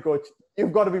the bowling coach.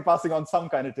 You've got to be passing on some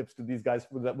kind of tips to these guys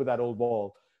with that old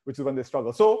ball, which is when they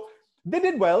struggle. So they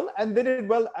did well, and they did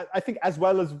well, I think, as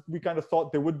well as we kind of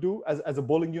thought they would do as a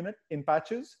bowling unit in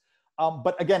patches.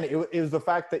 But again, it is the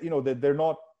fact that, that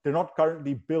they're not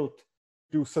currently built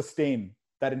to sustain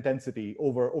that intensity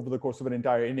over the course of an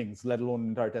entire innings, let alone an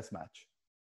entire test match.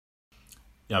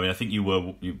 Yeah, I mean, I think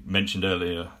you mentioned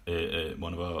earlier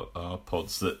one of our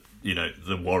pods that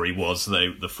the worry was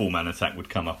the four-man attack would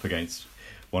come up against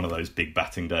one of those big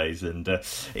batting days, and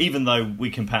even though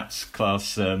we can perhaps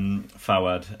class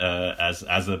Fawad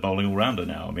as a bowling all-rounder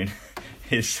now, I mean,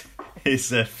 his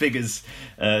figures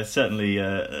certainly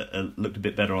looked a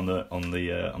bit better on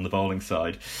the bowling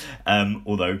side,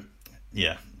 although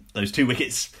yeah. Those 2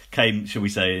 wickets came, shall we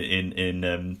say,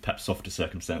 in perhaps softer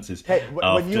circumstances. Hey,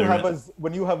 when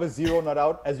you have a 0 not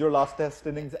out as your last test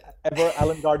innings ever,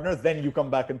 Alan Gardner, then you come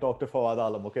back and talk to Fawad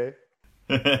Alam, okay?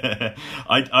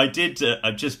 I did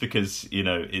just because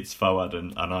it's Fawad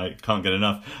and I can't get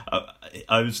enough.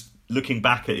 I was looking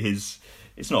back at his.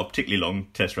 It's not a particularly long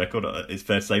test record, it's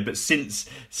fair to say, but since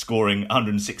scoring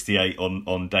 168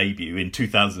 on debut in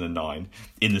 2009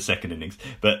 in the second innings,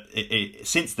 but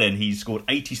since then he's scored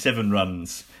 87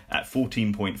 runs at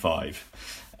 14.5.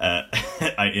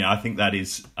 I think that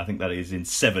is in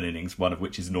 7 innings, one of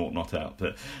which is not out.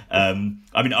 But I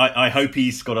mean, I hope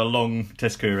he's got a long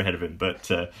test career ahead of him.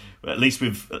 But at least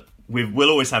we'll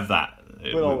always have that.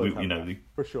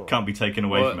 For sure. Can't be taken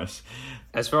away from us.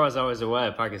 As far as I was aware,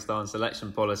 Pakistan's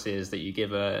selection policy is that you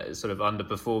give a sort of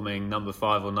underperforming number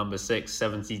 5 or number 6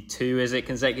 72, is it,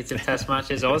 consecutive test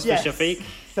matches? Oz yes, for Shafiq?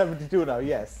 72 now,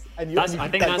 yes. And I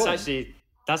think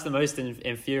that's the most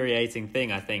infuriating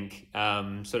thing, I think,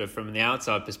 sort of from the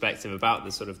outside perspective about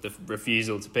the sort of the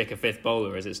refusal to pick a fifth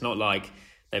bowler, is it's not like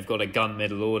they've got a gun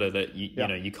middle order that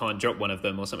you can't drop one of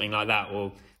them or something like that,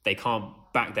 or they can't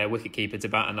back their wicketkeeper to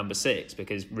bat a number 6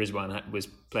 because Rizwan was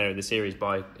player of the series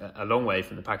by a long way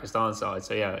from the Pakistan side.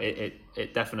 So yeah,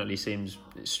 it definitely seems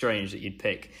strange that you'd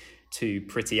pick 2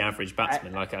 pretty average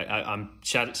batsmen.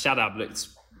 Shadab looked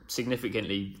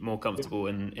significantly more comfortable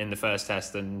in the first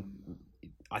test than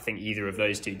I think either of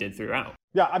those 2 did throughout.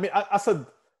 Yeah, I mean, Asad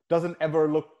doesn't ever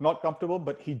look not comfortable,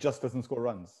 but he just doesn't score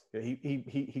runs.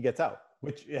 He gets out,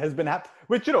 which has been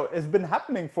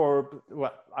happening for,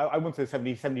 well, I wouldn't say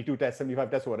 70, 72 tests,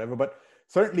 75 tests or whatever, but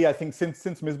certainly I think since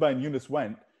Misbah and Younis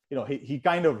went,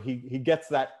 he gets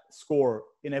that score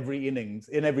in every innings,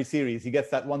 in every series. He gets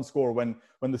that one score when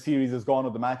the series is gone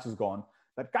or the match is gone.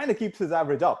 That kind of keeps his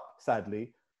average up,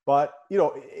 sadly. But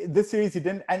this series he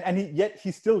didn't, and yet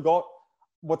he still got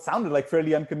what sounded like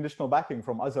fairly unconditional backing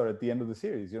from Azhar at the end of the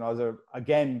series. Azhar,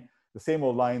 again, the same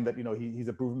old line that, he's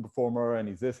a proven performer and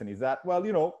he's this and he's that.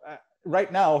 Well,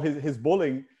 right now his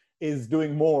bowling is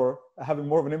having more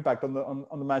of an impact on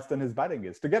the match than his batting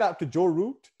is. To get out to Joe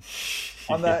Root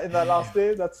in that last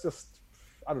day, that's just,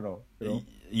 I don't know.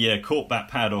 Yeah, caught bat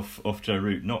pad off Joe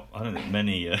Root. I don't think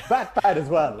many. Bat pad as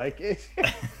well. Like,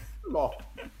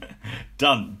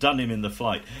 done him in the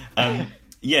flight.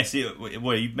 Yes,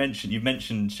 well, you've mentioned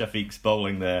Shafiq's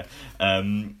bowling there,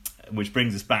 which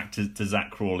brings us back to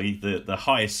Zach Crawley, the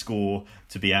highest score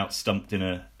to be out-stumped in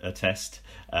a test.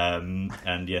 And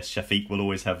yes, Shafiq will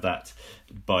always have that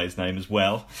by his name as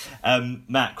well.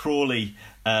 Matt, Crawley,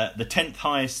 the 10th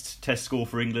highest test score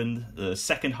for England, the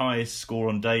second highest score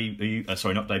on maiden,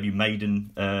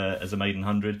 as a maiden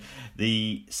 100,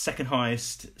 the second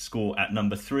highest score at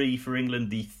number 3 for England,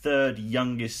 the third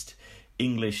youngest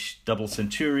English double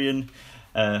centurion,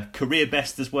 career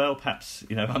best as well, perhaps,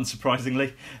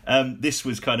 unsurprisingly. This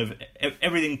was kind of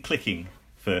everything clicking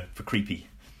for Creepy.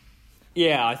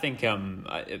 Yeah, I think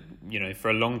for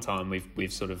a long time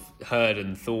we've sort of heard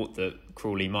and thought that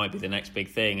Crawley might be the next big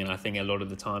thing, and I think a lot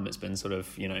of the time it's been sort of,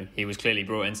 he was clearly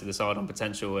brought into the side on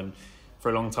potential, and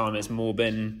for a long time it's more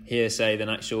been hearsay than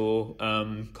actual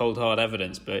cold hard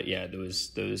evidence. But yeah, there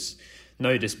was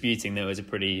no disputing that it was a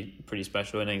pretty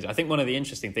special innings. I think one of the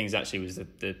interesting things actually was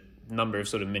the number of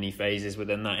sort of mini phases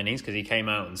within that innings, because he came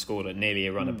out and scored at nearly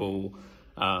a run a ball,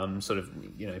 sort of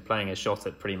playing a shot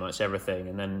at pretty much everything,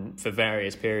 and then for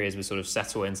various periods would sort of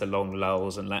settle into long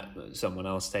lulls and let someone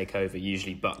else take over,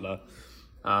 usually Buttler,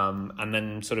 and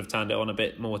then sort of turned it on a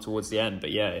bit more towards the end.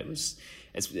 But yeah, it was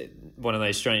it's one of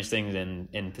those strange things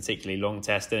in particularly long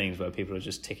test innings where people are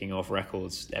just ticking off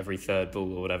records every third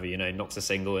ball or whatever, knocks a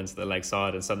single into the leg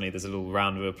side and suddenly there's a little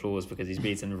round of applause because he's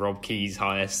beaten Rob Key's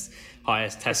highest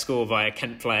test score by a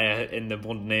Kent player in the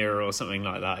modern era or something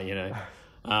like that,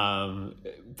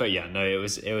 But yeah, no, it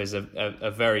was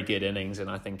a very good innings, and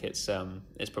I think it's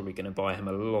probably going to buy him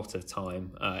a lot of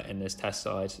time in this test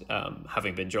side,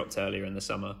 having been dropped earlier in the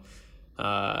summer.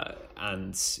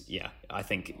 And yeah, I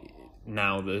think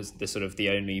now the sort of the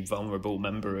only vulnerable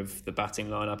member of the batting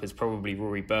lineup is probably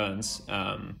Rory Burns,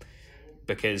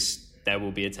 because there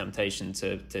will be a temptation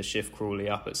to shift Crawley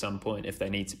up at some point if they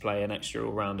need to play an extra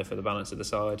all-rounder for the balance of the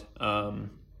side. And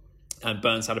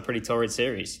Burns had a pretty torrid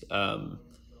series.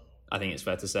 I think it's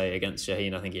fair to say against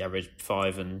Shaheen, I think he averaged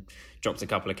 5 and dropped a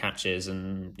couple of catches,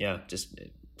 and yeah, just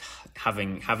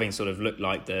having sort of looked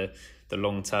like the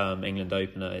long-term England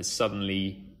opener is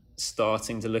suddenly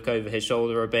starting to look over his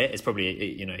shoulder a bit. It's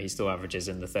probably, he still averages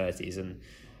in the 30s, and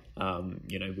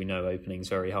we know opening's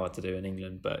very hard to do in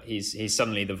England, but he's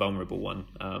suddenly the vulnerable one,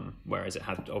 whereas it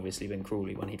had obviously been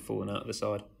Crawley when he'd fallen out of the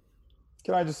side.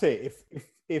 Can I just say,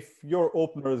 if your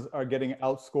openers are getting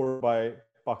outscored by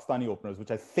Pakistani openers, which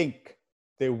I think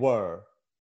they were,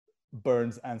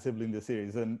 Burns and Sibley in the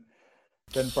series, and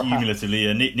then perhaps...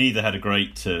 Cumulatively, neither had a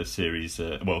great series.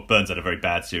 Burns had a very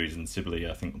bad series, and Sibley,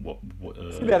 I think,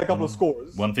 Sibley had a couple of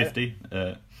scores. 150?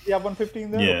 Yeah, 150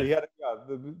 in there? Yeah.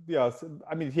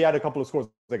 Okay, he had a couple of scores,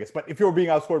 I guess. But if you're being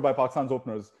outscored by Pakistan's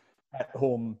openers at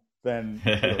home, then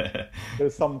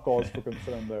there's some cause for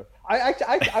concern there.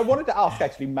 I wanted to ask,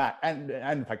 actually, Matt, and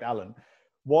in fact, Alan,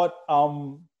 what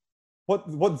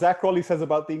Zach Crawley says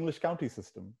about the English county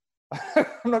system.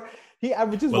 He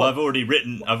averages. Well, I've already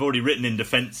written in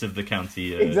defence of the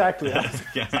county. Exactly. I was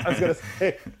going to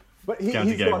say, but he's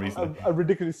got a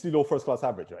ridiculously low first-class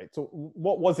average, right? So,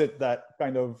 what was it that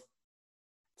kind of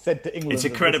said to England? It's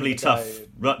incredibly tough.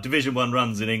 Division 1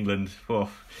 runs in England.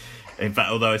 Oh. In fact,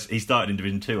 although he started in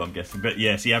Division 2, I'm guessing. But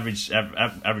yes, he average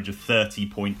of 30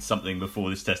 point something before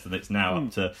this test, and it's now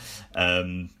up to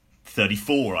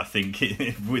 34, I think,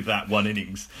 with that one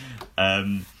innings.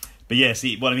 But yes,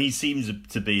 he seems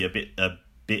to be a bit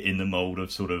in the mould of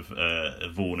sort of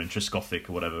Vaughan and Trescothick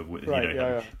or whatever.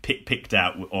 Right, picked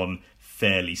out on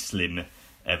fairly slim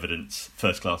evidence,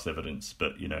 first-class evidence,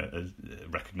 but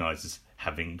recognised as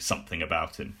having something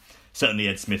about him. Certainly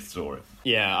Ed Smith saw it.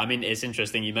 Yeah, I mean, it's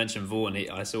interesting you mentioned Vaughan.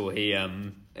 I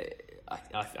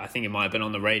think it might have been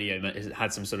on the radio,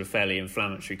 had some sort of fairly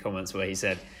inflammatory comments where he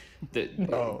said that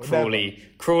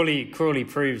Crawley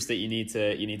proves that you need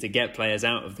to get players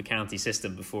out of the county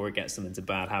system before it gets them into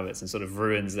bad habits and sort of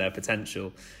ruins their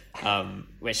potential,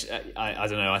 which I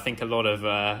don't know. I think a lot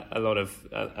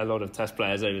of test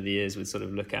players over the years would sort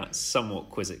of look at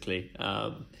somewhat quizzically.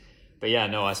 But yeah,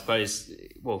 no, I suppose,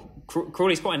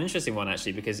 Crawley's quite an interesting one,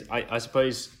 actually, because I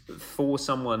suppose for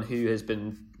someone who has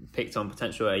been picked on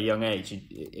potential at a young age,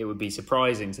 it would be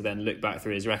surprising to then look back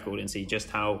through his record and see just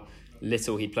how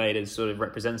little he played as sort of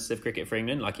representative cricket for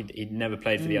England. Like he'd never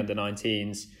played for the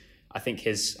under-19s. I think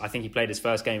he played his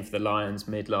first game for the Lions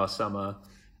mid last summer.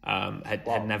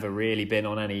 Had never really been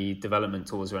on any development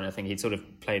tours or anything. He'd sort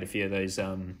of played a few of those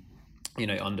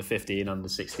under 15, under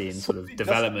 16 sort of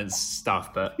development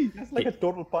stuff, but that's like a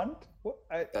total punt.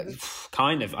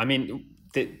 Kind of. I mean,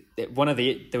 there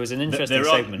was an interesting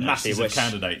there are segment. Masses actually, of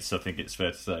candidates, I think it's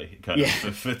fair to say.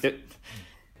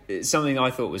 Something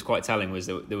I thought was quite telling was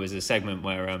that there was a segment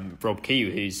where Rob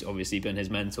Key, who's obviously been his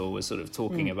mentor, was sort of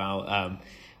talking about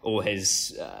all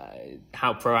his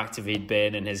how proactive he'd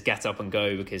been and his get up and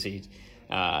go, because he'd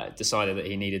decided that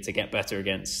he needed to get better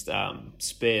against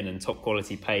spin and top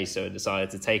quality pace, so he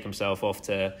decided to take himself off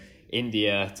to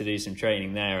India to do some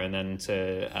training there, and then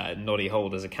to Noddy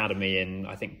Holder's academy in,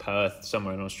 I think, Perth,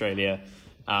 somewhere in Australia,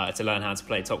 to learn how to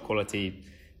play top quality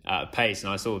pace.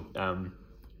 And I saw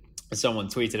someone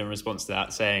tweeted in response to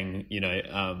that saying,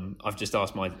 I've just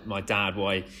asked my dad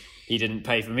why he didn't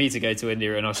pay for me to go to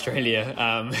India and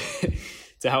Australia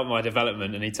to help my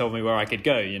development, and he told me where I could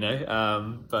go,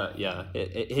 but yeah,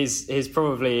 he's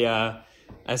probably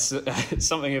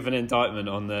something of an indictment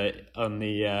on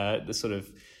the sort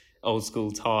of old school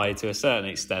tie to a certain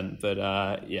extent, but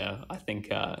I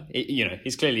think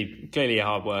he's clearly a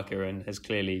hard worker and has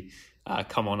clearly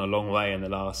come on a long way in the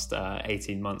last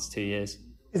 18 months, 2 years.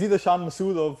 Is he the Shan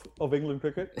Masood of England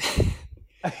cricket?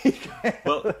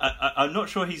 Well, I'm not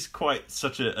sure he's quite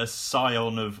such a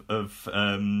scion of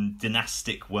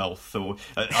dynastic wealth. Or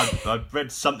I've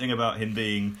read something about him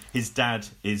being, his dad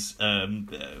is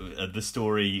the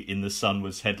story in the Sun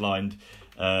was headlined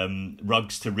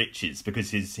rugs to riches,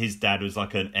 because his dad was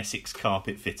like an Essex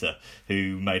carpet fitter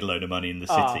who made a load of money in the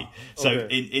city. So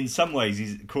in some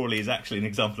ways, Crawley is actually an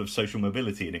example of social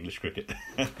mobility in English cricket.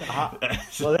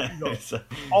 Well, there you go. So,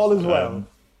 all is well.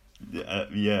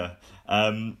 Yeah.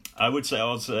 I would say,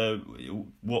 Oz,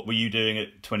 what were you doing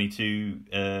at 22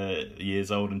 years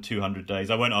old and 200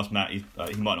 days? I won't ask Matt. He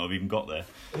might not have even got there.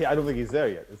 Yeah, I don't think he's there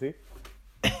yet, is he?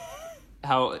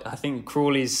 I think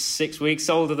Crawley's 6 weeks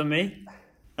older than me.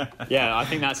 Yeah, I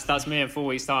think that's me in 4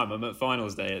 weeks' time. I'm at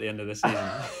finals day at the end of the season.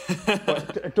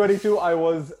 At 22, I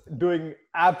was doing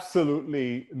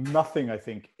absolutely nothing, I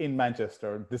think, in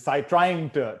Manchester. Trying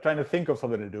to think of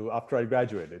something to do after I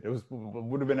graduated.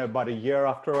 Would have been about a year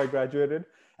after I graduated,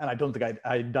 and I don't think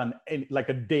I'd done like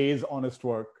a day's honest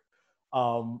work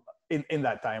in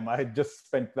that time. I had just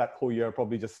spent that whole year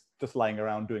probably just lying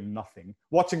around doing nothing,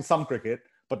 watching some cricket,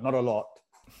 but not a lot,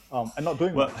 and not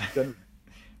doing much.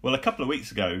 Well, a couple of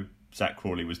weeks ago, Zach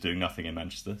Crawley was doing nothing in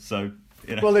Manchester. So,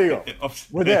 well, there you go.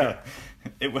 We're there.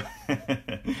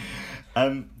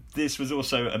 This was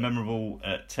also a memorable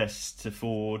test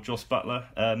for Jos Buttler.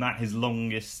 Matt, his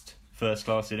longest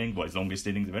first-class innings, his longest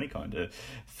innings of any kind,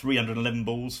 311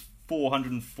 balls,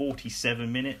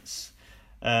 447 minutes,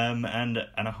 and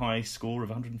a high score of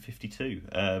 152.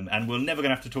 And we're never going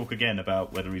to have to talk again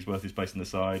about whether he's worth his place in the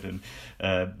side. And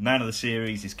man of the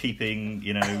series, his keeping,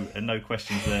 and no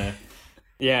questions there.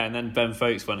 Yeah, and then Ben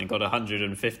Folkes went and got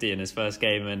 150 in his first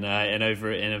game in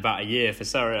about a year for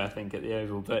Surrey, I think, at the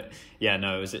Oval. But yeah,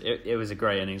 no, it was a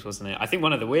great innings, wasn't it? I think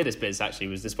one of the weirdest bits actually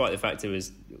was, despite the fact it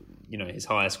was, his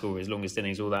highest score, his longest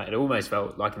innings, all that, it almost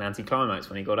felt like an anticlimax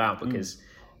when he got out, because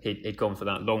he'd gone for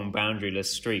that long boundaryless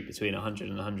streak between 100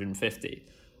 and 150.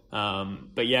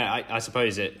 But yeah, I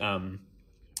suppose it.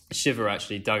 Shiver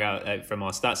actually dug out from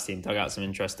our stats team, dug out some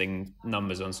interesting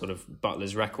numbers on sort of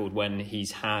Buttler's record when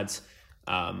he's had.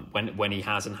 When he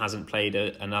has and hasn't played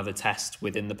another test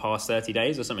within the past 30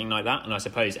 days or something like that. And I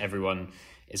suppose everyone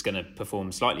is going to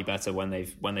perform slightly better when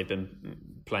they've been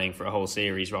playing for a whole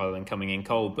series rather than coming in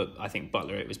cold. But I think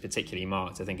Buttler, it was particularly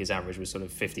marked. I think his average was sort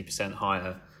of 50%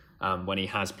 higher when he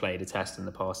has played a test in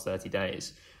the past 30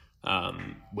 days,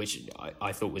 which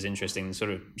I thought was interesting and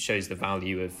sort of shows the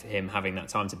value of him having that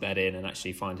time to bed in and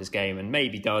actually find his game, and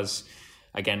maybe does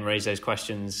again raise those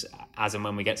questions as and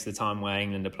when we get to the time where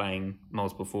England are playing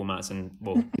multiple formats, and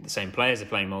the same players are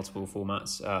playing multiple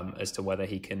formats, as to whether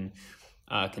he can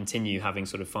continue having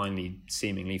sort of finally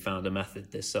seemingly found a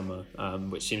method this summer,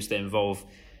 which seems to involve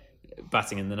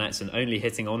batting in the nets and only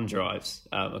hitting on drives,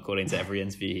 according to every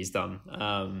interview he's done,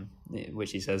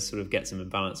 which he says sort of gets him in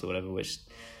balance or whatever, which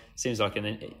seems like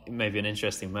maybe an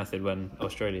interesting method when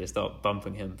Australia start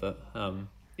bumping him. But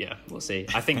yeah, we'll see.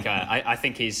 I think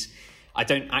I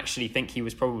don't actually think he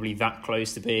was probably that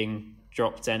close to being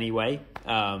dropped anyway,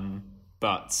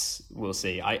 but we'll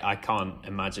see. I can't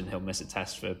imagine he'll miss a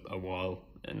test for a while,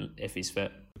 and if he's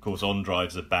fit. Of course, on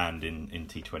drives are banned in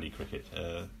T20 cricket,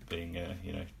 being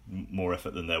more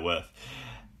effort than they're worth.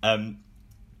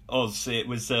 Oz, it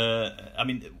was.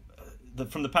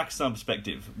 From the Pakistan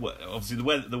perspective, obviously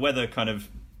the weather kind of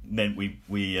meant we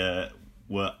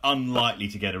were unlikely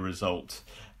to get a result.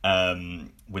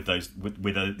 With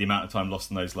the amount of time lost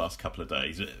in those last couple of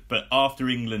days, but after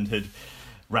England had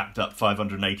wrapped up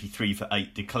 583 for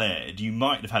 8 declared, you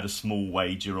might have had a small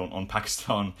wager on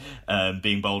Pakistan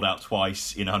being bowled out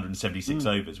twice in 176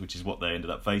 overs, which is what they ended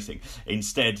up facing.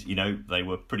 Instead, they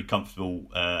were pretty comfortable,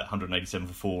 187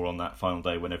 for 4 on that final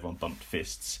day when everyone bumped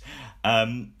fists.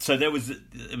 So it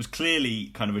was clearly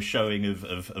kind of a showing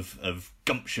of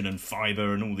gumption and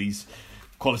fibre and all these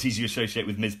qualities you associate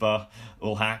with Misbah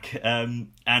ul Haq, and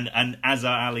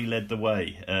Azhar Ali led the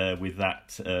way with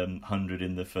that 100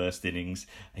 in the first innings,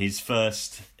 his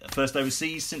first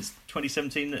overseas since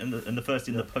 2017, and the first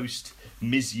in the post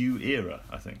Mizu era,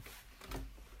 I think.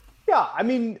 Yeah, I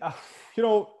mean,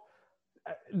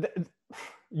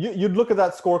 you'd look at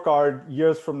that scorecard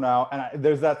years from now, and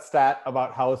there's that stat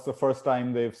about how it's the first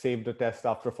time they've saved a test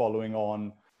after following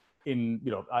on in,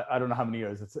 I don't know how many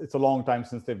years. It's a long time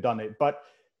since they've done it, but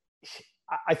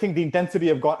I think the intensity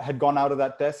had gone out of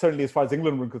that test, certainly as far as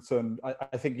England were concerned.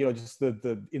 I think, just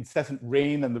the incessant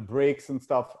rain and the breaks and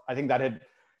stuff, I think that had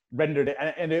rendered it,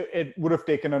 and it would have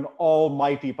taken an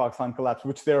almighty Pakistan collapse,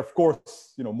 which they're, of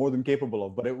course, more than capable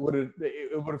of, but it would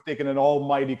have taken an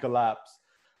almighty collapse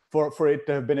for it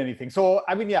to have been anything. So,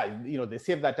 I mean, yeah, they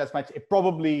saved that test match. It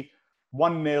probably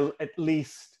 1-0 at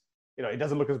least. It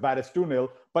doesn't look as bad as 2-0,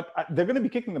 but they're going to be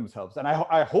kicking themselves. And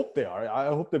I hope they are. I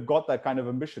hope they've got that kind of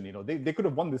ambition. They could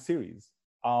have won the series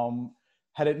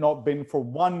had it not been for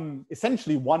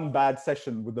essentially one bad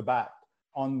session with the bat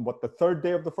on the third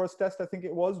day of the first test, I think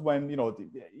it was, when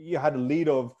you had a lead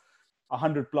of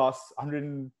 100 plus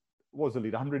 100. What was the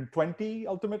lead? 120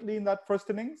 ultimately in that first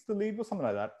innings. The lead was something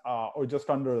like that, or just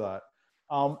under that.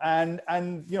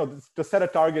 And to set a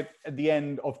target at the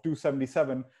end of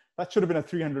 277, that should have been a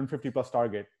 350 plus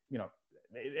target.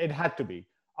 It had to be,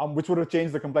 which would have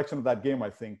changed the complexion of that game, I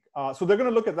think. So they're going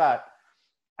to look at that,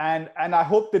 and I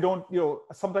hope they don't.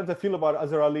 Sometimes I feel about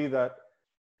Azhar Ali that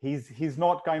he's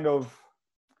not kind of.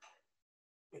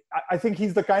 I think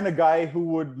he's the kind of guy who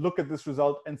would look at this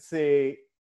result and say,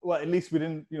 well, at least we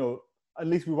didn't, at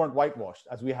least we weren't whitewashed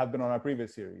as we have been on our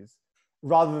previous series,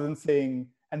 rather than saying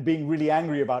and being really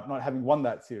angry about not having won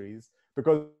that series.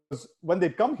 Because when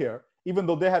they'd come here, even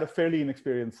though they had a fairly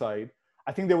inexperienced side,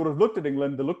 I think they would have looked at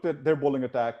England, they looked at their bowling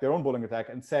attack, their own bowling attack,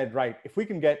 and said, right, if we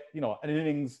can get,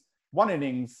 one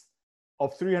innings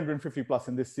of 350 plus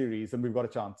in this series, then we've got a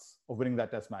chance of winning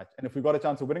that test match. And if we've got a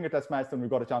chance of winning a test match, then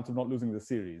we've got a chance of not losing the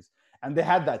series. And they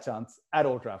had that chance at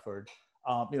Old Trafford.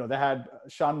 They had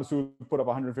Shan Masood put up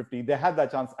 150. They had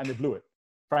that chance and they blew it,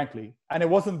 frankly. And it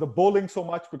wasn't the bowling so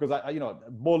much, because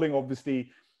bowling,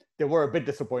 obviously, they were a bit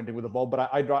disappointing with the ball, but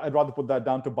I'd rather put that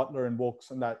down to Buttler and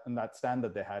Wokes and that stand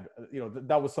that they had.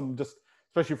 That was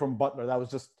especially from Buttler, that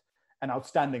was just an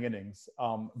outstanding innings.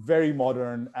 Very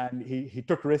modern, and he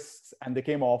took risks and they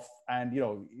came off, and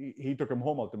he took him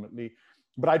home ultimately.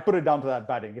 But I'd put it down to that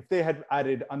batting. If they had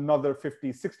added another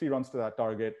 50, 60 runs to that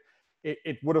target,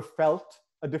 it would have felt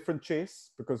a different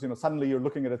chase, because suddenly you're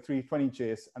looking at a 320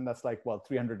 chase, and that's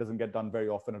 300 doesn't get done very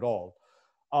often at all.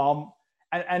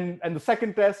 And the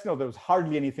second test, there was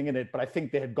hardly anything in it, but I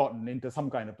think they had gotten into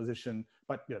some kind of position.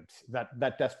 But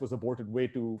that test was aborted way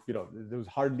too. There was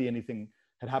hardly anything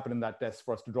had happened in that test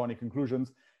for us to draw any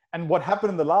conclusions. And what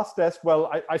happened in the last test?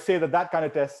 Well, I say that kind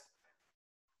of test,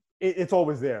 it's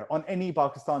always there on any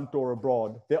Pakistan tour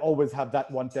abroad. They always have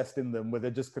that one test in them where they're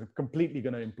just completely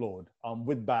going to implode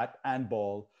with bat and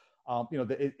ball.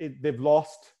 They've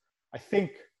lost. I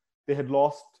think they had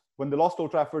lost. When they lost Old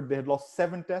Trafford, they had lost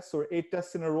 7 tests or 8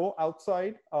 tests in a row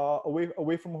outside,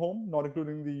 away from home, not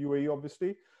including the UAE,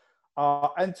 obviously.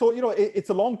 And so, it's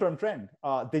a long-term trend.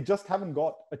 They just haven't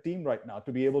got a team right now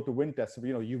to be able to win tests.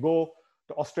 You go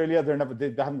to Australia, they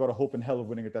haven't got a hope in hell of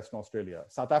winning a test in Australia.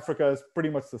 South Africa is pretty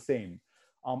much the same.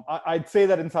 I'd say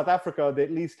that in South Africa, they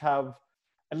at least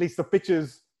the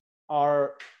pitches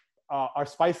are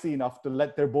spicy enough to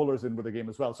let their bowlers in with the game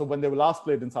as well. So when they were last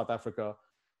played in South Africa,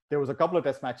 there was a couple of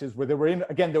test matches where they were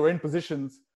in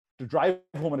positions to drive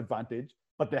home an advantage,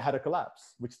 but they had a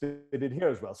collapse, which they did here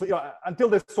as well. So until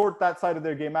they sort that side of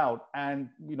their game out, and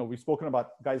we've spoken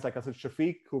about guys like Asad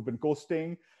Shafiq who've been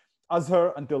coasting.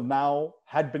 Azhar until now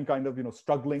had been kind of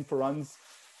struggling for runs.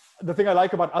 The thing I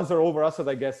like about Azhar over Asad,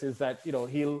 I guess, is that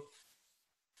he'll,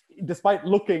 despite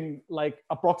looking like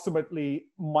approximately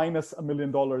minus $1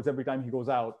 million every time he goes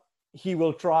out, he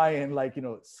will try and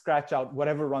scratch out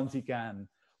whatever runs he can.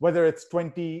 Whether it's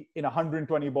 20 in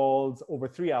 120 balls over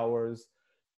 3 hours,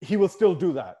 he will still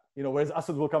do that. Whereas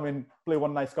Asad will come in, play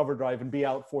one nice cover drive, and be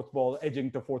out 4th ball,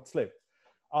 edging to 4th slip.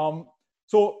 But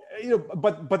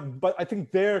I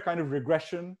think their kind of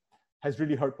regression has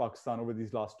really hurt Pakistan over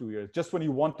these last 2 years. Just when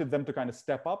you wanted them to kind of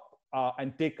step up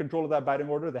and take control of that batting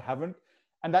order, they haven't,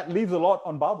 and that leaves a lot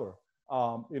on Babar.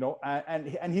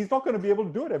 And he's not going to be able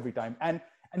to do it every time. And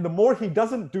the more he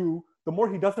doesn't do, the more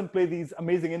he doesn't play these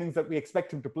amazing innings that we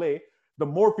expect him to play, the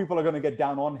more people are going to get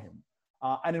down on him.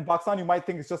 And in Pakistan, you might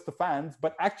think it's just the fans,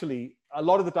 but actually, a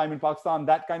lot of the time in Pakistan,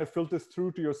 that kind of filters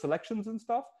through to your selections and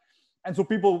stuff. And so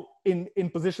people in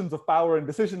positions of power and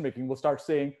decision-making will start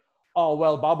saying, oh,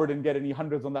 well, Babar didn't get any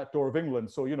hundreds on that tour of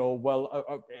England. So,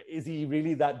 is he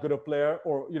really that good a player?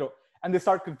 Or, and they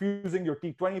start confusing your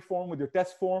T20 form with your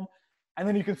test form. And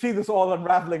then you can see this all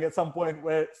unraveling at some point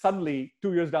where suddenly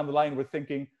 2 years down the line, we're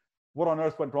thinking, what on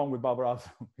earth went wrong with Babar Azam?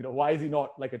 Why is he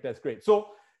not like a test great?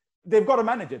 So they've got to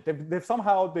manage it. They've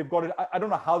got it. I don't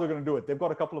know how they're going to do it. They've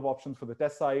got a couple of options for the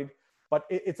test side, but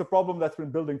it's a problem that's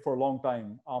been building for a long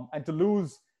time. And to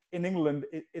lose in England,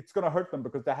 it's going to hurt them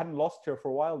because they hadn't lost here for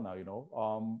a while now.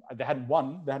 They hadn't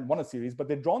won a series, but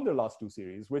they'd drawn their last 2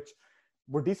 series, which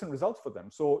were decent results for them.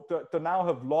 So to now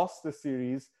have lost this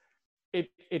series,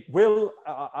 it will,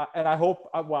 and I hope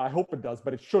it does,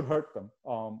 but it should hurt them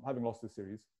having lost this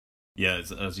series. Yeah,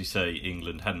 as you say,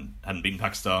 England hadn't beaten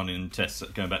Pakistan in tests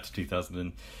going back to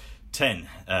 2010,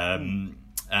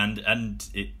 and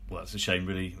it's a shame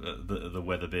really the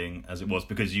weather being as it was,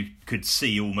 because you could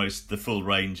see almost the full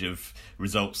range of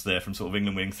results there, from sort of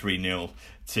England winning 3-0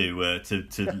 to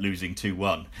losing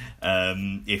 2-1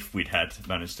 if we'd had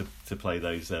managed to play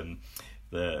those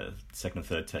the second and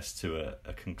third tests to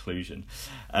a conclusion.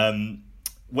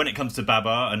 when it comes to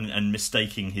Babar and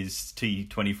mistaking his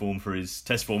T20 form for his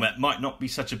Test format might not be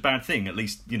such a bad thing. At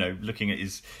least, looking at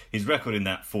his record in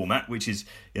that format, which is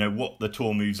what the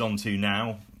tour moves on to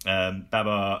now.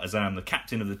 Babar Azam, the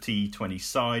captain of the T20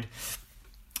 side.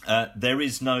 There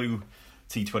is no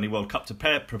T20 World Cup to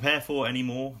prepare for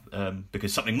anymore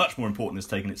because something much more important has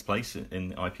taken its place in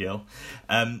the IPL.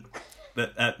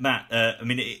 But Matt,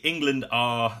 England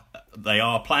are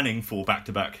planning for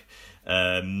back-to-back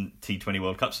T20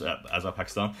 World Cups, as are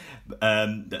Pakistan,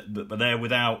 but they're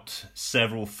without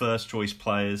several first-choice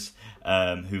players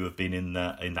who have been in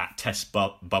that Test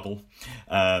bubble.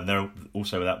 They're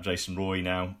also without Jason Roy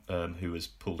now, who was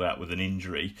pulled out with an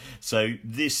injury. So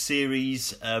this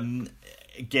series,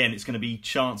 again, it's going to be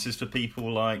chances for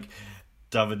people like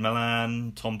David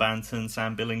Malan, Tom Banton,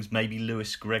 Sam Billings, maybe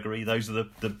Lewis Gregory. Those are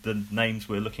the names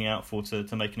we're looking out for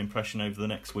to make an impression over the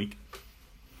next week.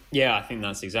 Yeah, I think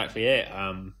that's exactly it.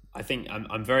 I think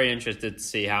I'm very interested to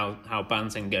see how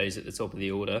Banton goes at the top of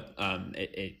the order.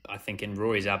 I think in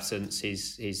Roy's absence,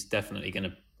 he's definitely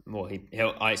going to. Well,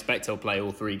 I expect he'll play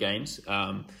all 3 games.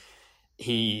 I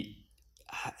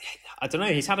don't know.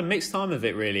 He's had a mixed time of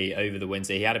it really over the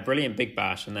winter. He had a brilliant Big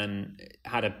Bash and then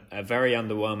had a very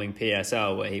underwhelming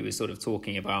PSL where he was sort of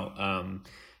talking about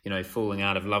falling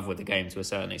out of love with the game to a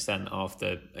certain extent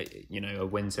after a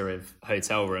winter of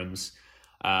hotel rooms.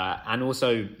 And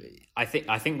also, I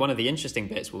think one of the interesting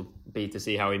bits will be to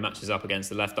see how he matches up against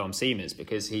the left-arm seamers,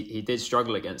 because he did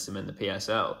struggle against them in the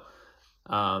PSL,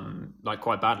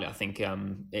 quite badly. I think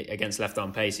against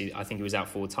left-arm pace, I think he was out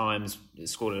 4 times,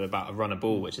 scored at about a run a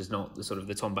ball, which is not the sort of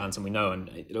the Tom Banton we know. And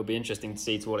it'll be interesting to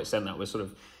see to what extent that was sort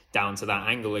of down to that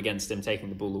angle against him, taking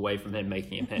the ball away from him,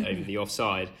 making him hit over the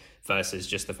offside, versus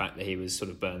just the fact that he was sort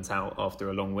of burnt out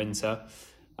after a long winter.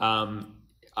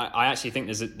 I actually think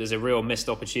there's a real missed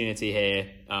opportunity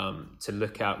here to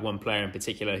look at one player in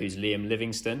particular, who's Liam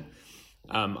Livingstone.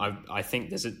 I think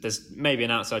there's maybe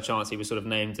an outside chance he was sort of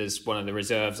named as one of the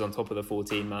reserves on top of the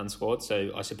 14-man squad.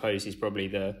 So I suppose he's probably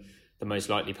the most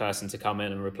likely person to come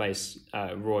in and replace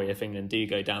Roy if England do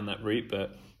go down that route.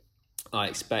 But I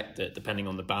expect that depending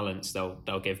on the balance,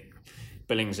 they'll give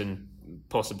Billings and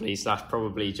probably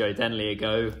Joe Denley a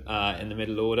go in the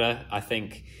middle order. I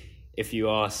think if you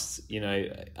asked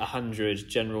 100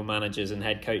 general managers and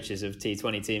head coaches of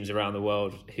T20 teams around the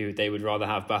world who they would rather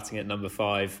have batting at number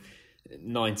 5,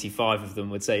 95 of them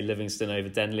would say Livingstone over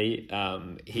Denley.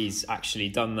 He's actually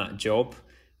done that job,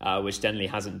 which Denley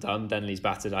hasn't done. Denley's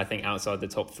batted, I think, outside the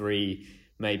top 3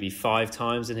 maybe 5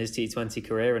 times in his T20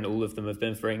 career, and all of them have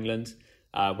been for England.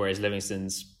 Whereas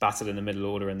Livingstone's batted in the middle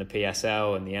order in the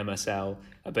PSL and the MSL,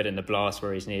 a bit in the Blast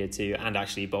where he's needed to, and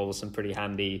actually bowls some pretty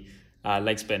handy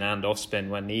leg spin and off spin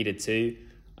when needed to.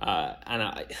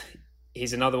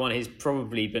 He's another one. He's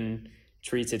probably been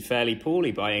treated fairly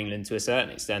poorly by England to a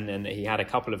certain extent, and he had a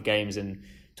couple of games in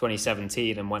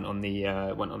 2017 and went on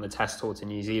the Test tour to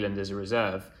New Zealand as a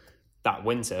reserve that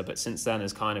winter, but since then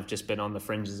has kind of just been on the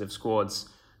fringes of squads,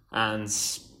 and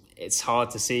it's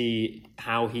hard to see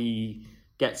how he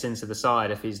gets into the side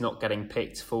if he's not getting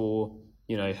picked for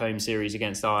home series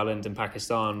against Ireland and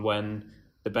Pakistan when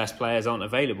the best players aren't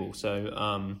available.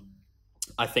 So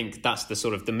I think that's the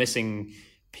sort of the missing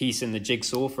piece in the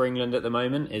jigsaw for England at the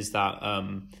moment, is that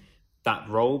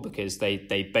role, because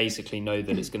they basically know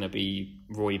that it's going to be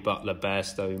Roy, Buttler,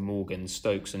 Bairstow, Morgan,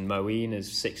 Stokes and Moeen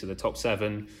as 6 of the top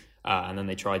 7, and then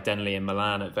they tried Denley and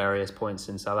Milan at various points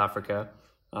in South Africa.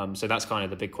 So that's kind of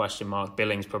the big question mark.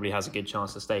 Billings probably has a good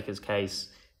chance to stake his case.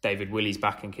 David Willey's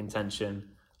back in contention.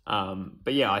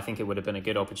 But yeah, I think it would have been a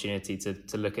good opportunity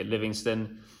to look at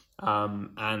Livingstone.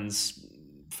 And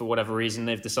for whatever reason,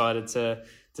 they've decided to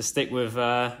stick with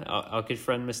our good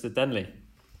friend, Mr. Denley.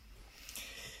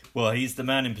 Well, he's the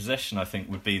man in possession, I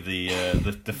think, would be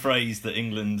the phrase that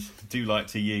England do like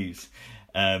to use.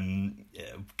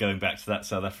 Going back to that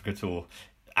South Africa tour,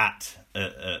 at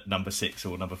number 6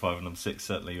 or number 5 or number 6,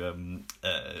 certainly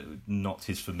not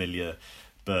his familiar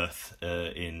berth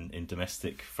in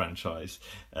domestic franchise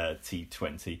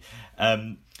T20.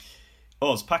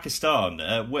 Oz,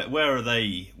 Pakistan, where are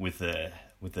they with their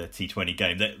T20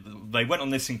 game? They went on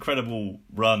this incredible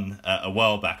run a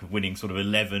while back of winning sort of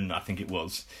 11, I think it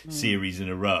was, series in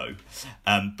a row,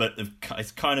 but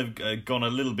it's kind of gone a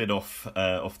little bit off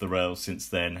the rails since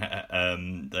then.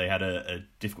 They had a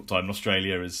difficult time in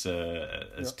Australia,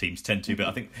 as teams tend to, but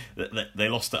I think they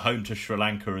lost at home to Sri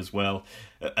Lanka as well.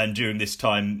 And during this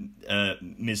time,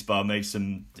 Misbah made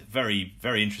some very,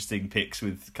 very interesting picks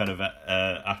with kind of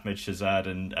Ahmed Shahzad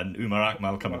and Umar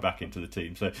Akmal coming back into the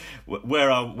team. So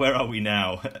where are we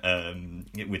now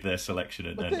with their selection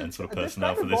and sort of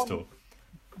personnel for this tour?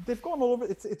 they've gone all over.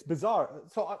 It's bizarre.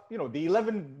 So the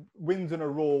 11 wins in a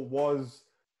row was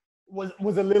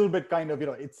a little bit kind of,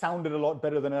 it sounded a lot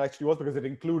better than it actually was, because it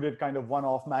included kind of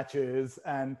one-off matches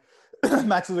and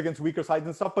matches against weaker sides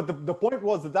and stuff. But the point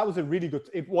was that was a really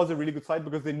good side,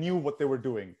 because they knew what they were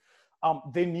doing.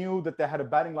 They knew that they had a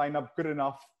batting lineup good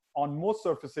enough on most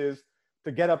surfaces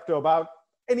to get up to about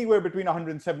anywhere between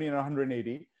 170 and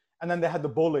 180. And then they had the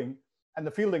bowling and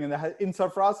the fielding, and they had, in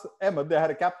Sarfraz Ahmed, they had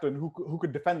a captain who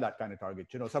could defend that kind of target.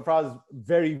 Sarfraz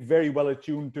very, very well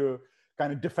attuned to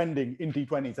kind of defending in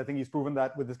T20s. I think he's proven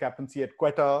that with his captaincy at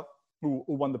Quetta, who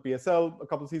won the PSL a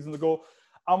couple of seasons ago.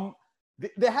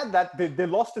 They had that. They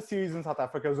lost a series in South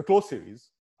Africa. It was a close series.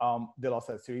 They lost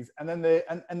that series, and then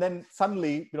then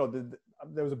suddenly,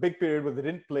 there was a big period where they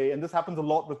didn't play, and this happens a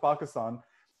lot with Pakistan,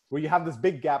 where you have this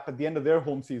big gap at the end of their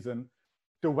home season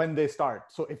to when they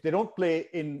start. So if they don't play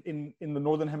in the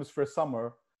Northern Hemisphere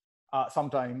summer,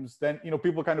 sometimes, then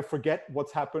people kind of forget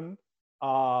what's happened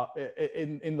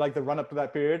in like the run up to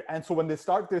that period, and so when they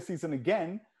start their season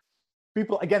again,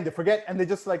 people again they forget, and they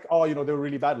just like, they were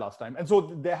really bad last time, and so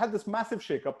they had this massive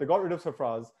shakeup. They got rid of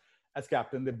Sarfraz as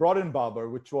captain. They brought in Babar,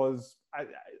 which was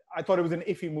I thought it was an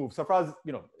iffy move. Sarfraz,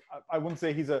 I wouldn't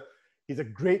say he's a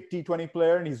great T20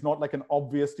 player, and he's not like an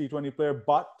obvious T20 player,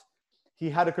 but he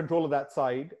had a control of that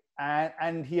side,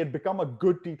 and he had become a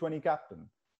good T20 captain,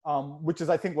 which is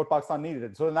I think what Pakistan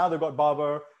needed. So now they've got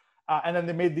Babar, and then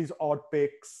they made these odd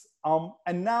picks,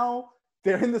 and now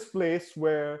they're in this place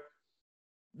where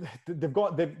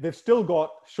they've still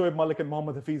got Shoaib Malik and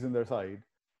Mohammad Hafiz in their side.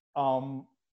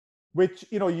 Which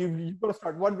you've got to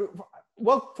start wondering.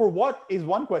 Well, for what is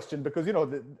one question, because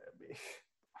I'm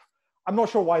not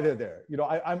sure why they're there.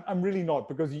 I'm really not,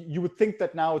 because you would think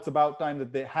that now it's about time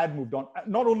that they had moved on.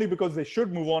 Not only because they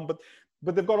should move on, but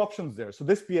they've got options there. So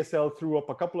this PSL threw up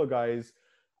a couple of guys,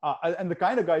 and the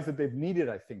kind of guys that they've needed,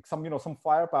 I think, some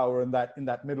firepower in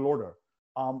that middle order.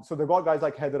 So they've got guys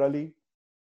like Haider Ali,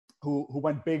 who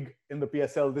went big in the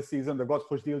PSL this season. They've got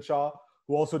Khushdil Shah,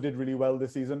 who also did really well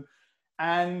this season.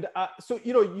 And so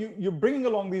you're bringing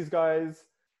along these guys,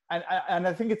 and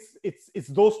I think it's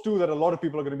those two that a lot of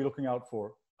people are going to be looking out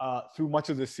for through much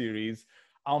of this series,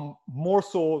 more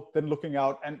so than looking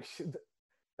out. And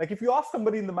like if you ask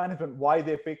somebody in the management why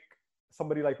they pick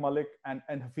somebody like Malik and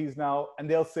Hafiz now, and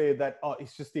they'll say that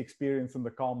it's just the experience and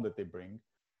the calm that they bring.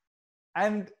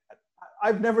 And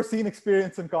I've never seen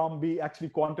experience and calm be actually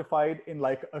quantified in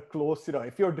like a close.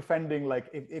 If you're defending, like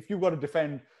if you've got to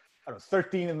defend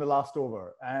 13 in the last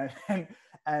over,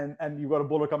 and you've got a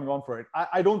bowler coming on for it,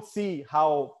 I don't see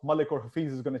how Malik or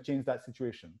Hafiz is going to change that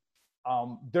situation.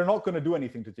 They're not going to do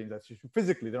anything to change that situation.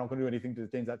 Physically, they're not going to do anything to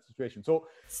change that situation. So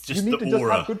it's just you need the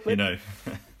aura, just have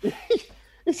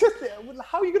It's just,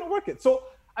 how are you going to work it? So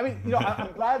I mean,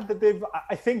 I'm glad that they've.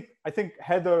 I think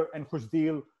Haider and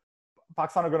Khushdil,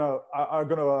 Pakistan are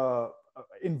gonna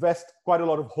invest quite a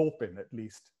lot of hope in, at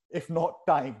least, if not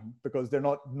time, because they're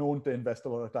not known to invest a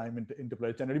lot of time into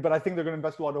players generally. But I think they're going to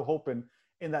invest a lot of hope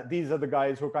in that these are the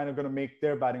guys who are kind of going to make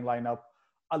their batting lineup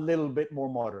a little bit more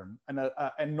modern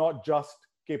and not just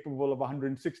capable of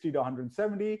 160 to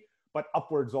 170, but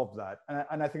upwards of that.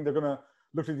 And I think they're going to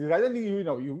look at these guys. And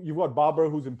you've got Babar,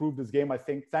 who's improved his game, I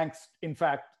think, thanks, in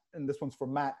fact, and this one's for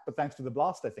Matt, but thanks to the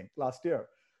Blast, I think, last year,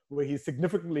 where he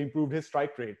significantly improved his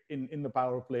strike rate in the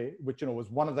power play, which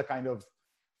was one of the kind of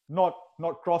not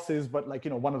crosses, but like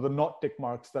one of the not tick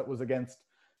marks that was against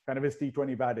kind of his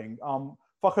T20 batting.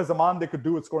 Fakhar Zaman, they could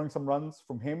do with scoring some runs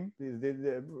from him,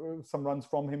 some runs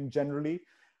from him generally.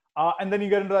 And then you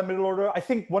get into that middle order. I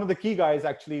think one of the key guys,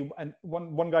 actually, and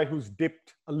one guy who's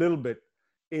dipped a little bit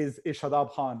is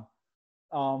Shadab Khan,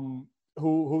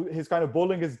 who his kind of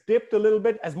bowling has dipped a little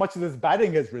bit as much as his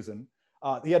batting has risen.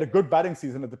 He had a good batting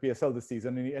season at the PSL this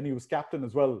season, and he was captain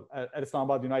as well at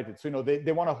Islamabad United. So,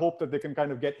 they want to hope that they can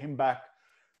kind of get him back,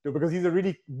 because he's a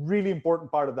really, really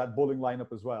important part of that bowling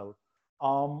lineup as well.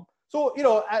 So,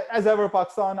 as ever,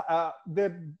 Pakistan,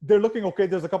 they're looking okay.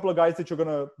 There's a couple of guys that you're going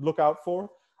to look out for.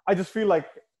 I just feel like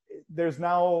there's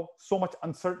now so much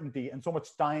uncertainty and so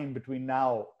much time between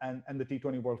now and the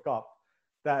T20 World Cup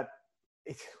that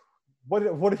what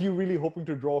are you really hoping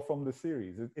to draw from this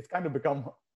series? It's kind of become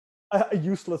a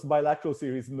useless bilateral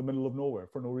series in the middle of nowhere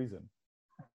for no reason.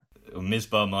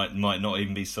 Misbah might not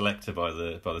even be selected by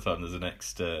the time the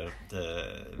next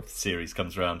series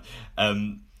comes around. I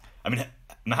mean,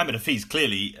 Mohammad Hafiz,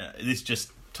 clearly, this is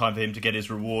just time for him to get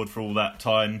his reward for all that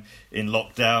time in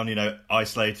lockdown,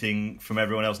 isolating from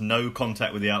everyone else, no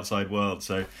contact with the outside world.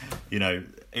 So,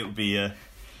 it would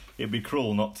be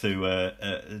cruel not to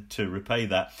repay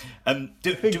that.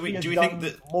 Do we think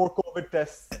that more COVID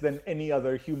tests than any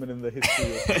other human in the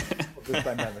history of of this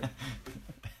pandemic.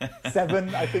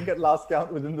 7, I think, at last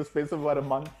count, within the space of about a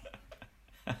month.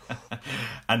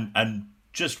 and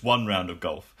just one round of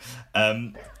golf.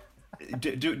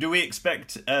 Do we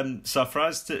expect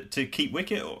Sarfraz to keep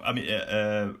wicket? I mean,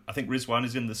 I think Rizwan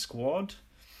is in the squad.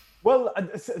 Well,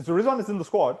 so Rizwan is in the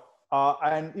squad,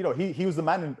 and he was the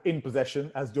man in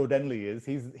possession, as Joe Denley is.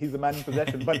 He's the man in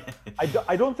possession, but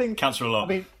I don't think counts for a lot. I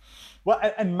mean, well,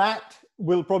 and Matt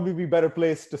will probably be better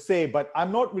placed to say, but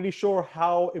I'm not really sure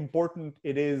how important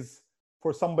it is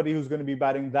for somebody who's going to be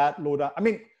batting that low down. I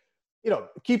mean,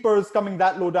 keepers coming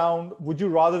that low down, would you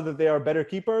rather that they are better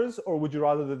keepers, or would you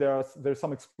rather that there's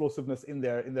some explosiveness in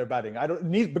their batting?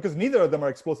 Because neither of them are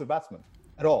explosive batsmen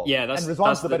at all. Yeah, and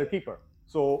Rizwan's the better keeper.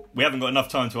 So we haven't got enough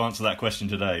time to answer that question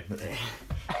today.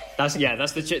 That's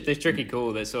the tricky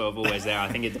call that's sort of always there. I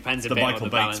think it depends a bit on the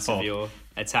balance of your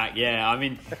attack. Yeah, I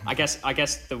mean, I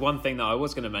guess the one thing that I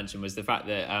was going to mention was the fact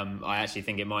that I actually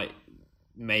think it might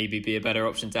maybe be a better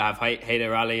option to have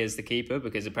Haider Ali as the keeper,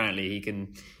 because apparently he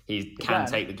can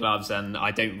take the gloves, and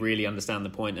I don't really understand the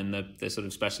point in the sort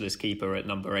of specialist keeper at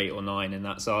number 8 or 9 in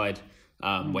that side,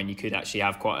 when you could actually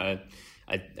have quite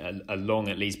a long,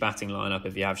 at least, batting lineup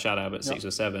if you have Shadab at 6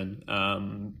 or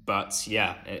 7. But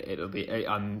yeah, it'll be.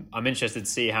 I'm interested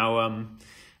to see how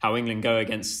England go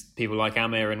against people like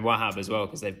Amir and Wahab as well,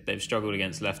 because they've struggled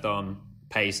against left arm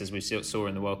pace, as we saw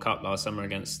in the World Cup last summer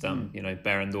against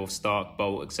Behrendorff, Stark,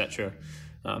 Bolt, etc.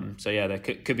 So yeah, there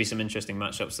could be some interesting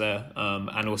matchups there,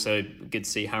 and also good to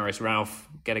see Harris Ralph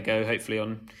get a go, hopefully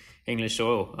on English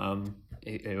soil.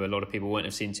 Who a lot of people won't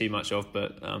have seen too much of,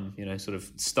 but sort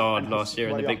of starred last year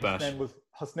in the Big Bash.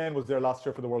 Hasnain was there last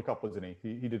year for the World Cup, wasn't he?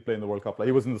 He did play in the World Cup.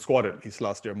 He was in the squad at least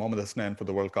last year. Mohammad Hasnain for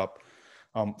the World Cup,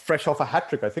 fresh off a hat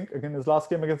trick, I think, again his last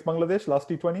game against Bangladesh, last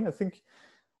T20. I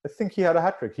think he had a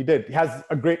hat trick. He did. He has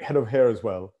a great head of hair as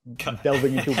well. I'm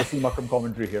delving into the Wasim Akram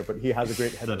commentary here, but he has a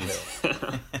great head of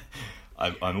hair.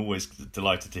 I'm always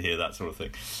delighted to hear that sort of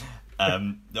thing. I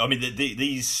mean,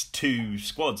 these two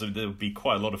squads, there'll be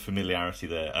quite a lot of familiarity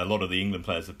there. A lot of the England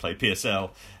players have played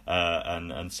PSL,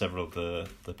 and several of the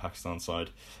Pakistan side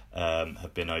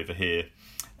have been over here.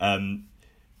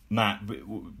 Matt,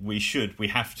 we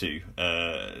have to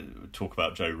talk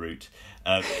about Joe Root.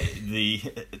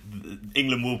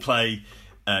 England will play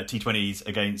T20s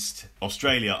against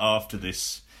Australia after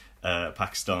this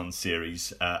Pakistan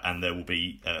series, and there will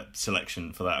be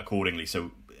selection for that accordingly.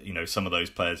 So, some of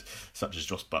those players, such as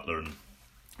Joss Butler and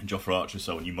Jofra Archer and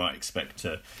so on, you might expect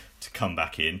to come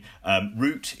back in.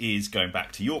 Root is going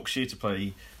back to Yorkshire to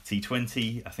play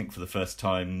T20, I think for the first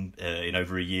time in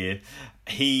over a year.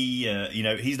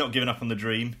 He's not given up on the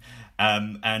dream,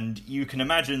 and you can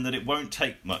imagine that it won't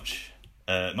take much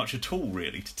at all,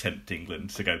 really, to tempt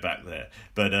England to go back there.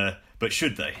 But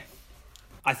should they?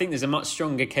 I think there's a much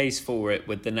stronger case for it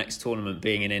with the next tournament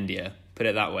being in India. Put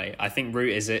it that way. I think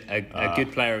Root is a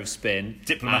good player of spin.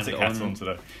 Diplomatic hat on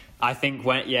today. I think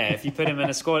if you put him in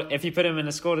a squad,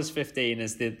 as 15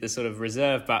 as the sort of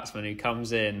reserve batsman who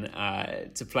comes in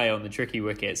to play on the tricky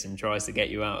wickets and tries to get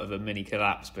you out of a mini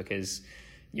collapse because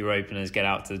your openers get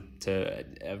out to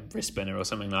a wrist spinner or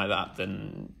something like that,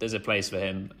 then there's a place for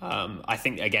him. I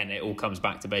think again it all comes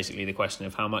back to basically the question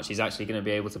of how much he's actually going to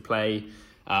be able to play.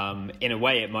 In a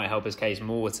way, it might help his case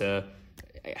more to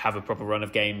have a proper run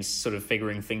of games, sort of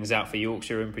figuring things out for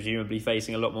Yorkshire and presumably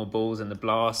facing a lot more balls in the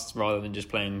blasts rather than just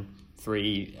playing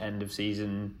 3 end of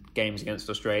season games against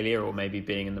Australia, or maybe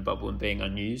being in the bubble and being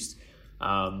unused.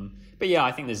 But yeah,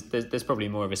 I think there's probably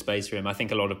more of a space for him. I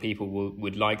think a lot of people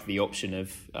would like the option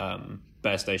of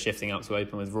Bairstow shifting up to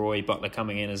open with Roy, Butler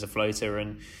coming in as a floater,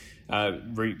 and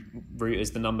Root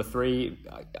is the number 3.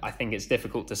 I think it's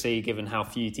difficult to see, given how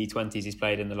few T20s he's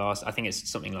played in the last, I think it's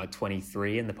something like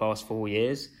 23 in the past 4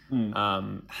 years,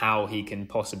 how he can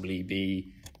possibly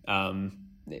be, if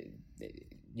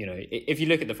you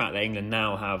look at the fact that England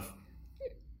now have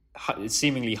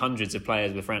seemingly hundreds of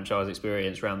players with franchise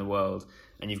experience around the world,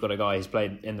 and you've got a guy who's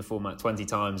played in the format 20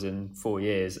 times in 4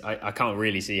 years, I can't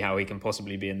really see how he can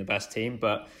possibly be in the best team,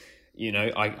 but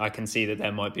I can see that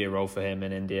there might be a role for him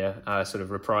in India, sort of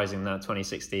reprising that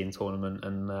 2016 tournament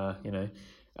and,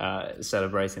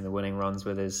 celebrating the winning runs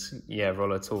with his,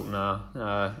 Roller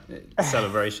Taltner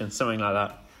celebration, something like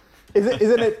that.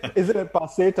 Isn't it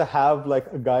passé to have like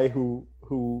a guy who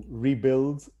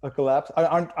rebuilds a collapse?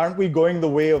 Aren't we going the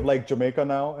way of like Jamaica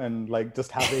now and like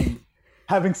just having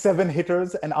 7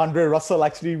 hitters and Andre Russell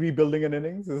actually rebuilding an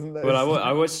innings? Isn't that? Well,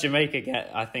 I watched Jamaica get,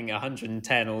 I think,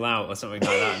 110 all out or something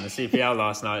like that in the CPL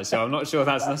last night. So I'm not sure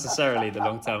that's necessarily the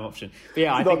long-term option. But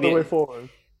yeah, I think the way forward.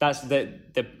 That's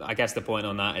I guess the point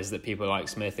on that is that people like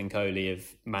Smith and Kohli have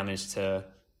managed to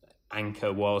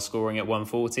anchor while scoring at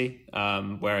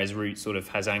 140, whereas Root sort of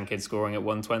has anchored scoring at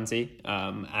 120.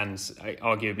 And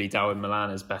arguably Darwin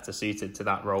Milan is better suited to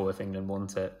that role if England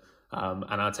want it.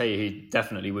 And I'll tell you who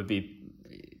definitely would be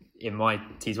in my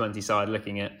T20 side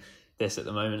looking at this at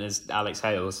the moment is Alex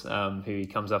Hales, who he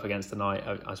comes up against tonight.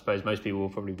 I suppose most people will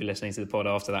probably be listening to the pod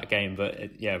after that game, but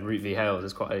Root v Hales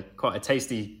is quite a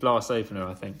tasty blast opener,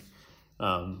 I think.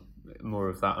 More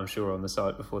of that, I'm sure, on the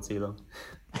site before too long.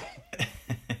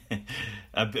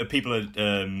 People are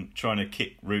trying to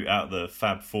kick Root out of the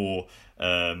Fab Four.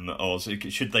 Or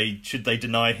should they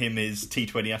deny him his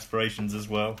T20 aspirations as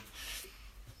well?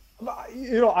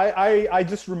 I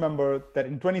just remember that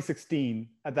in 2016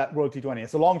 at that World T20,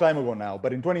 it's a long time ago now,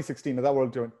 but in 2016 at that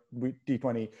World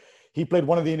T20, he played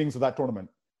one of the innings of that tournament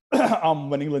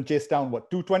when England chased down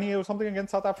 220 or something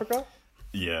against South Africa.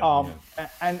 Yeah.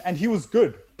 And he was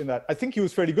good in that. I think he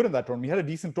was fairly good in that tournament. He had a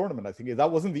decent tournament. I think that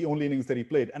wasn't the only innings that he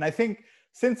played. And I think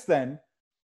since then,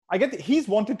 I get that he's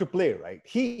wanted to play, right?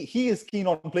 He is keen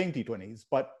on playing T20s,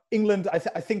 but England, I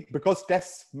think because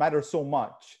tests matter so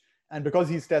much, and because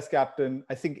he's test captain,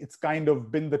 I think it's kind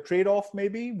of been the trade-off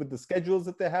maybe with the schedules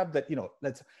that they have that,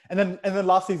 and then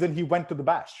last season he went to the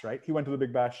Bash, right? He went to the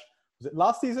Big Bash. Was it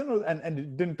last season? And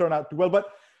it didn't turn out too well.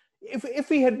 But if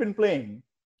he had been playing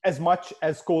as much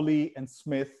as Kohli and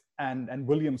Smith and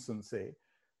Williamson say,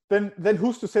 then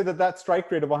who's to say that strike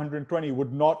rate of 120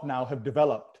 would not now have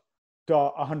developed to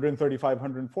 135,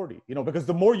 140? Because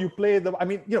the more you play,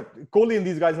 Kohli and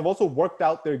these guys have also worked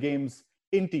out their games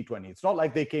in T20. It's not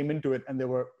like they came into it and they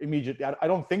were immediately. I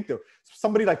don't think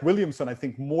somebody like Williamson, I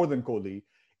think more than Kohli,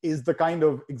 is the kind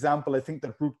of example I think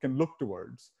that Root can look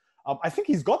towards. I think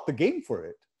he's got the game for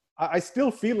it. I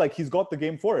still feel like he's got the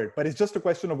game for it, but it's just a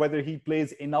question of whether he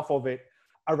plays enough of it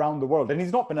around the world. And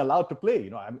he's not been allowed to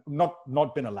play,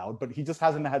 not been allowed, but he just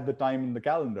hasn't had the time in the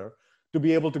calendar to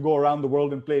be able to go around the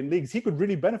world and play in leagues. He could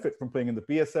really benefit from playing in the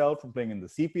PSL, from playing in the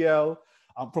CPL,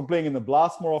 from playing in the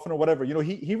Blast more often or whatever.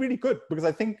 He really could, because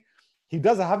I think he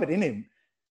does have it in him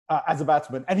as a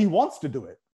batsman, and he wants to do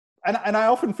it. And I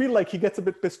often feel like he gets a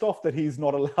bit pissed off that he's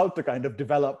not allowed to kind of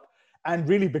develop and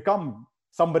really become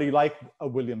somebody like a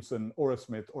Williamson or a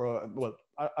Smith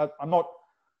I'm not,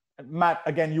 Matt,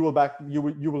 again, you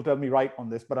will tell me right on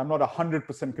this, but I'm not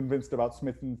 100% convinced about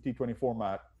Smith in T20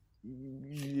 format.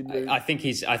 I think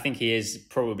he is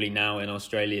probably now in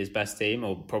Australia's best team,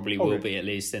 or probably will be at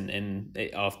least in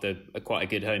after quite a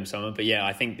good home summer. But yeah,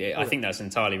 I think that's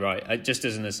entirely right. Just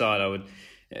as an aside, I would,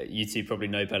 you two probably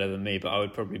know better than me, but I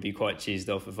would probably be quite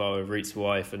cheesed off if I were Root's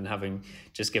wife and having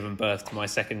just given birth to my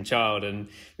second child and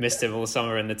missed him all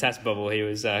summer in the test bubble. He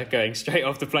was going straight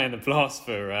off to play in the Blast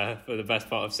for the best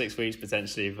part of 6 weeks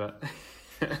potentially, but.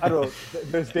 I don't know.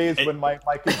 There's days when my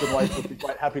kids and wife would be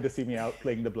quite happy to see me out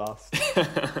playing the Blast.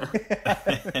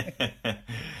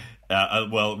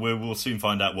 Well, we'll soon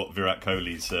find out what Virat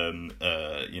Kohli's,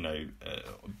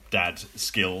 dad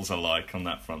skills are like on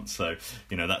that front. So,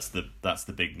 that's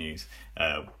the big news.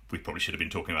 We probably should have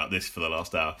been talking about this for the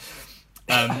last hour.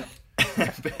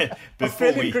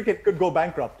 Australian cricket could go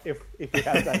bankrupt if he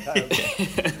has that child.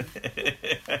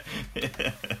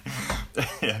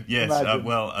 Yes.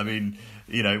 Well, I mean,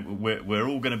 we're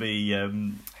all going to be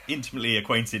intimately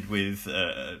acquainted with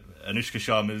Anushka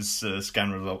Sharma's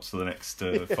scan results for the next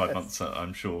 5 months,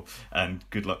 I'm sure, and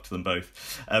good luck to them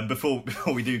both. Before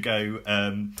we do go,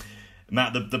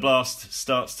 Matt, the Blast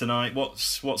starts tonight.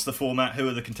 What's the format? Who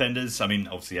are the contenders? I mean,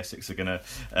 obviously Essex are going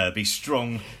to be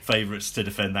strong favourites to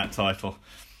defend that title.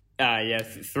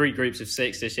 3 groups of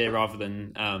 6 this year rather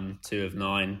than 2 of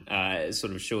 9. It's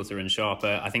sort of shorter and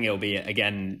sharper. I think it'll be,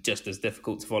 again, just as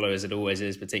difficult to follow as it always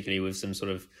is, particularly with some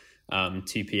sort of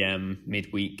 2 p.m.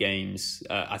 midweek games.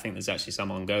 I think there's actually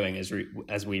some ongoing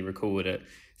as we record at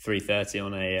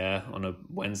 3:30 on a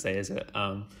Wednesday, is it?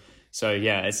 So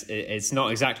yeah, it's not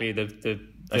exactly the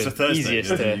it's a Thursday, easiest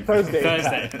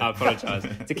Thursday. I apologise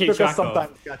to keep track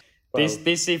of. These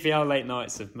CPL late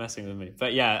nights are messing with me,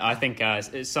 but yeah, I think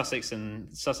it's Sussex and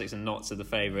Notts are the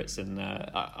favourites, and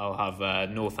I'll have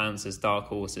Northants as dark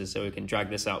horses, so we can drag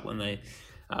this up when they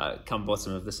come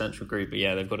bottom of the central group. But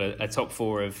yeah, they've got a top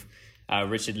 4 of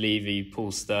Richard Levy,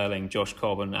 Paul Sterling, Josh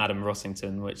Cobb, and Adam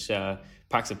Rossington, which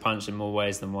packs a punch in more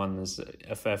ways than one. There's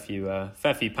a fair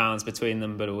few pounds between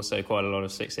them, but also quite a lot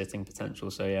of 6-hitting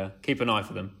potential. So yeah, keep an eye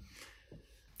for them.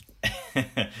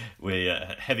 We're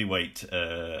a heavyweight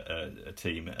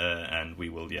team, and we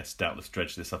will, yes, doubtless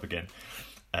dredge this up again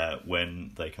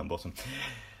when they come bottom.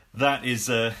 That's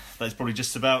probably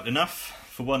just about enough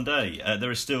for one day.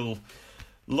 There is still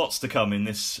lots to come in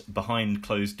this behind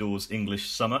closed doors English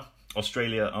summer.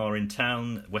 Australia are in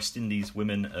town. West Indies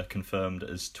women are confirmed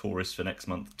as tourists for next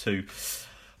month too.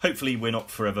 Hopefully we're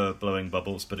not forever blowing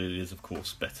bubbles, but it is of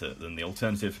course better than the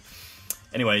alternative.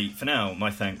 Anyway, for now, my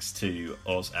thanks to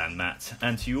Oz and Matt,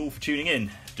 and to you all for tuning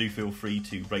in. Do feel free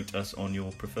to rate us on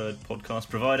your preferred podcast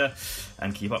provider,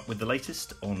 and keep up with the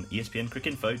latest on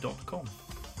espncricinfo.com.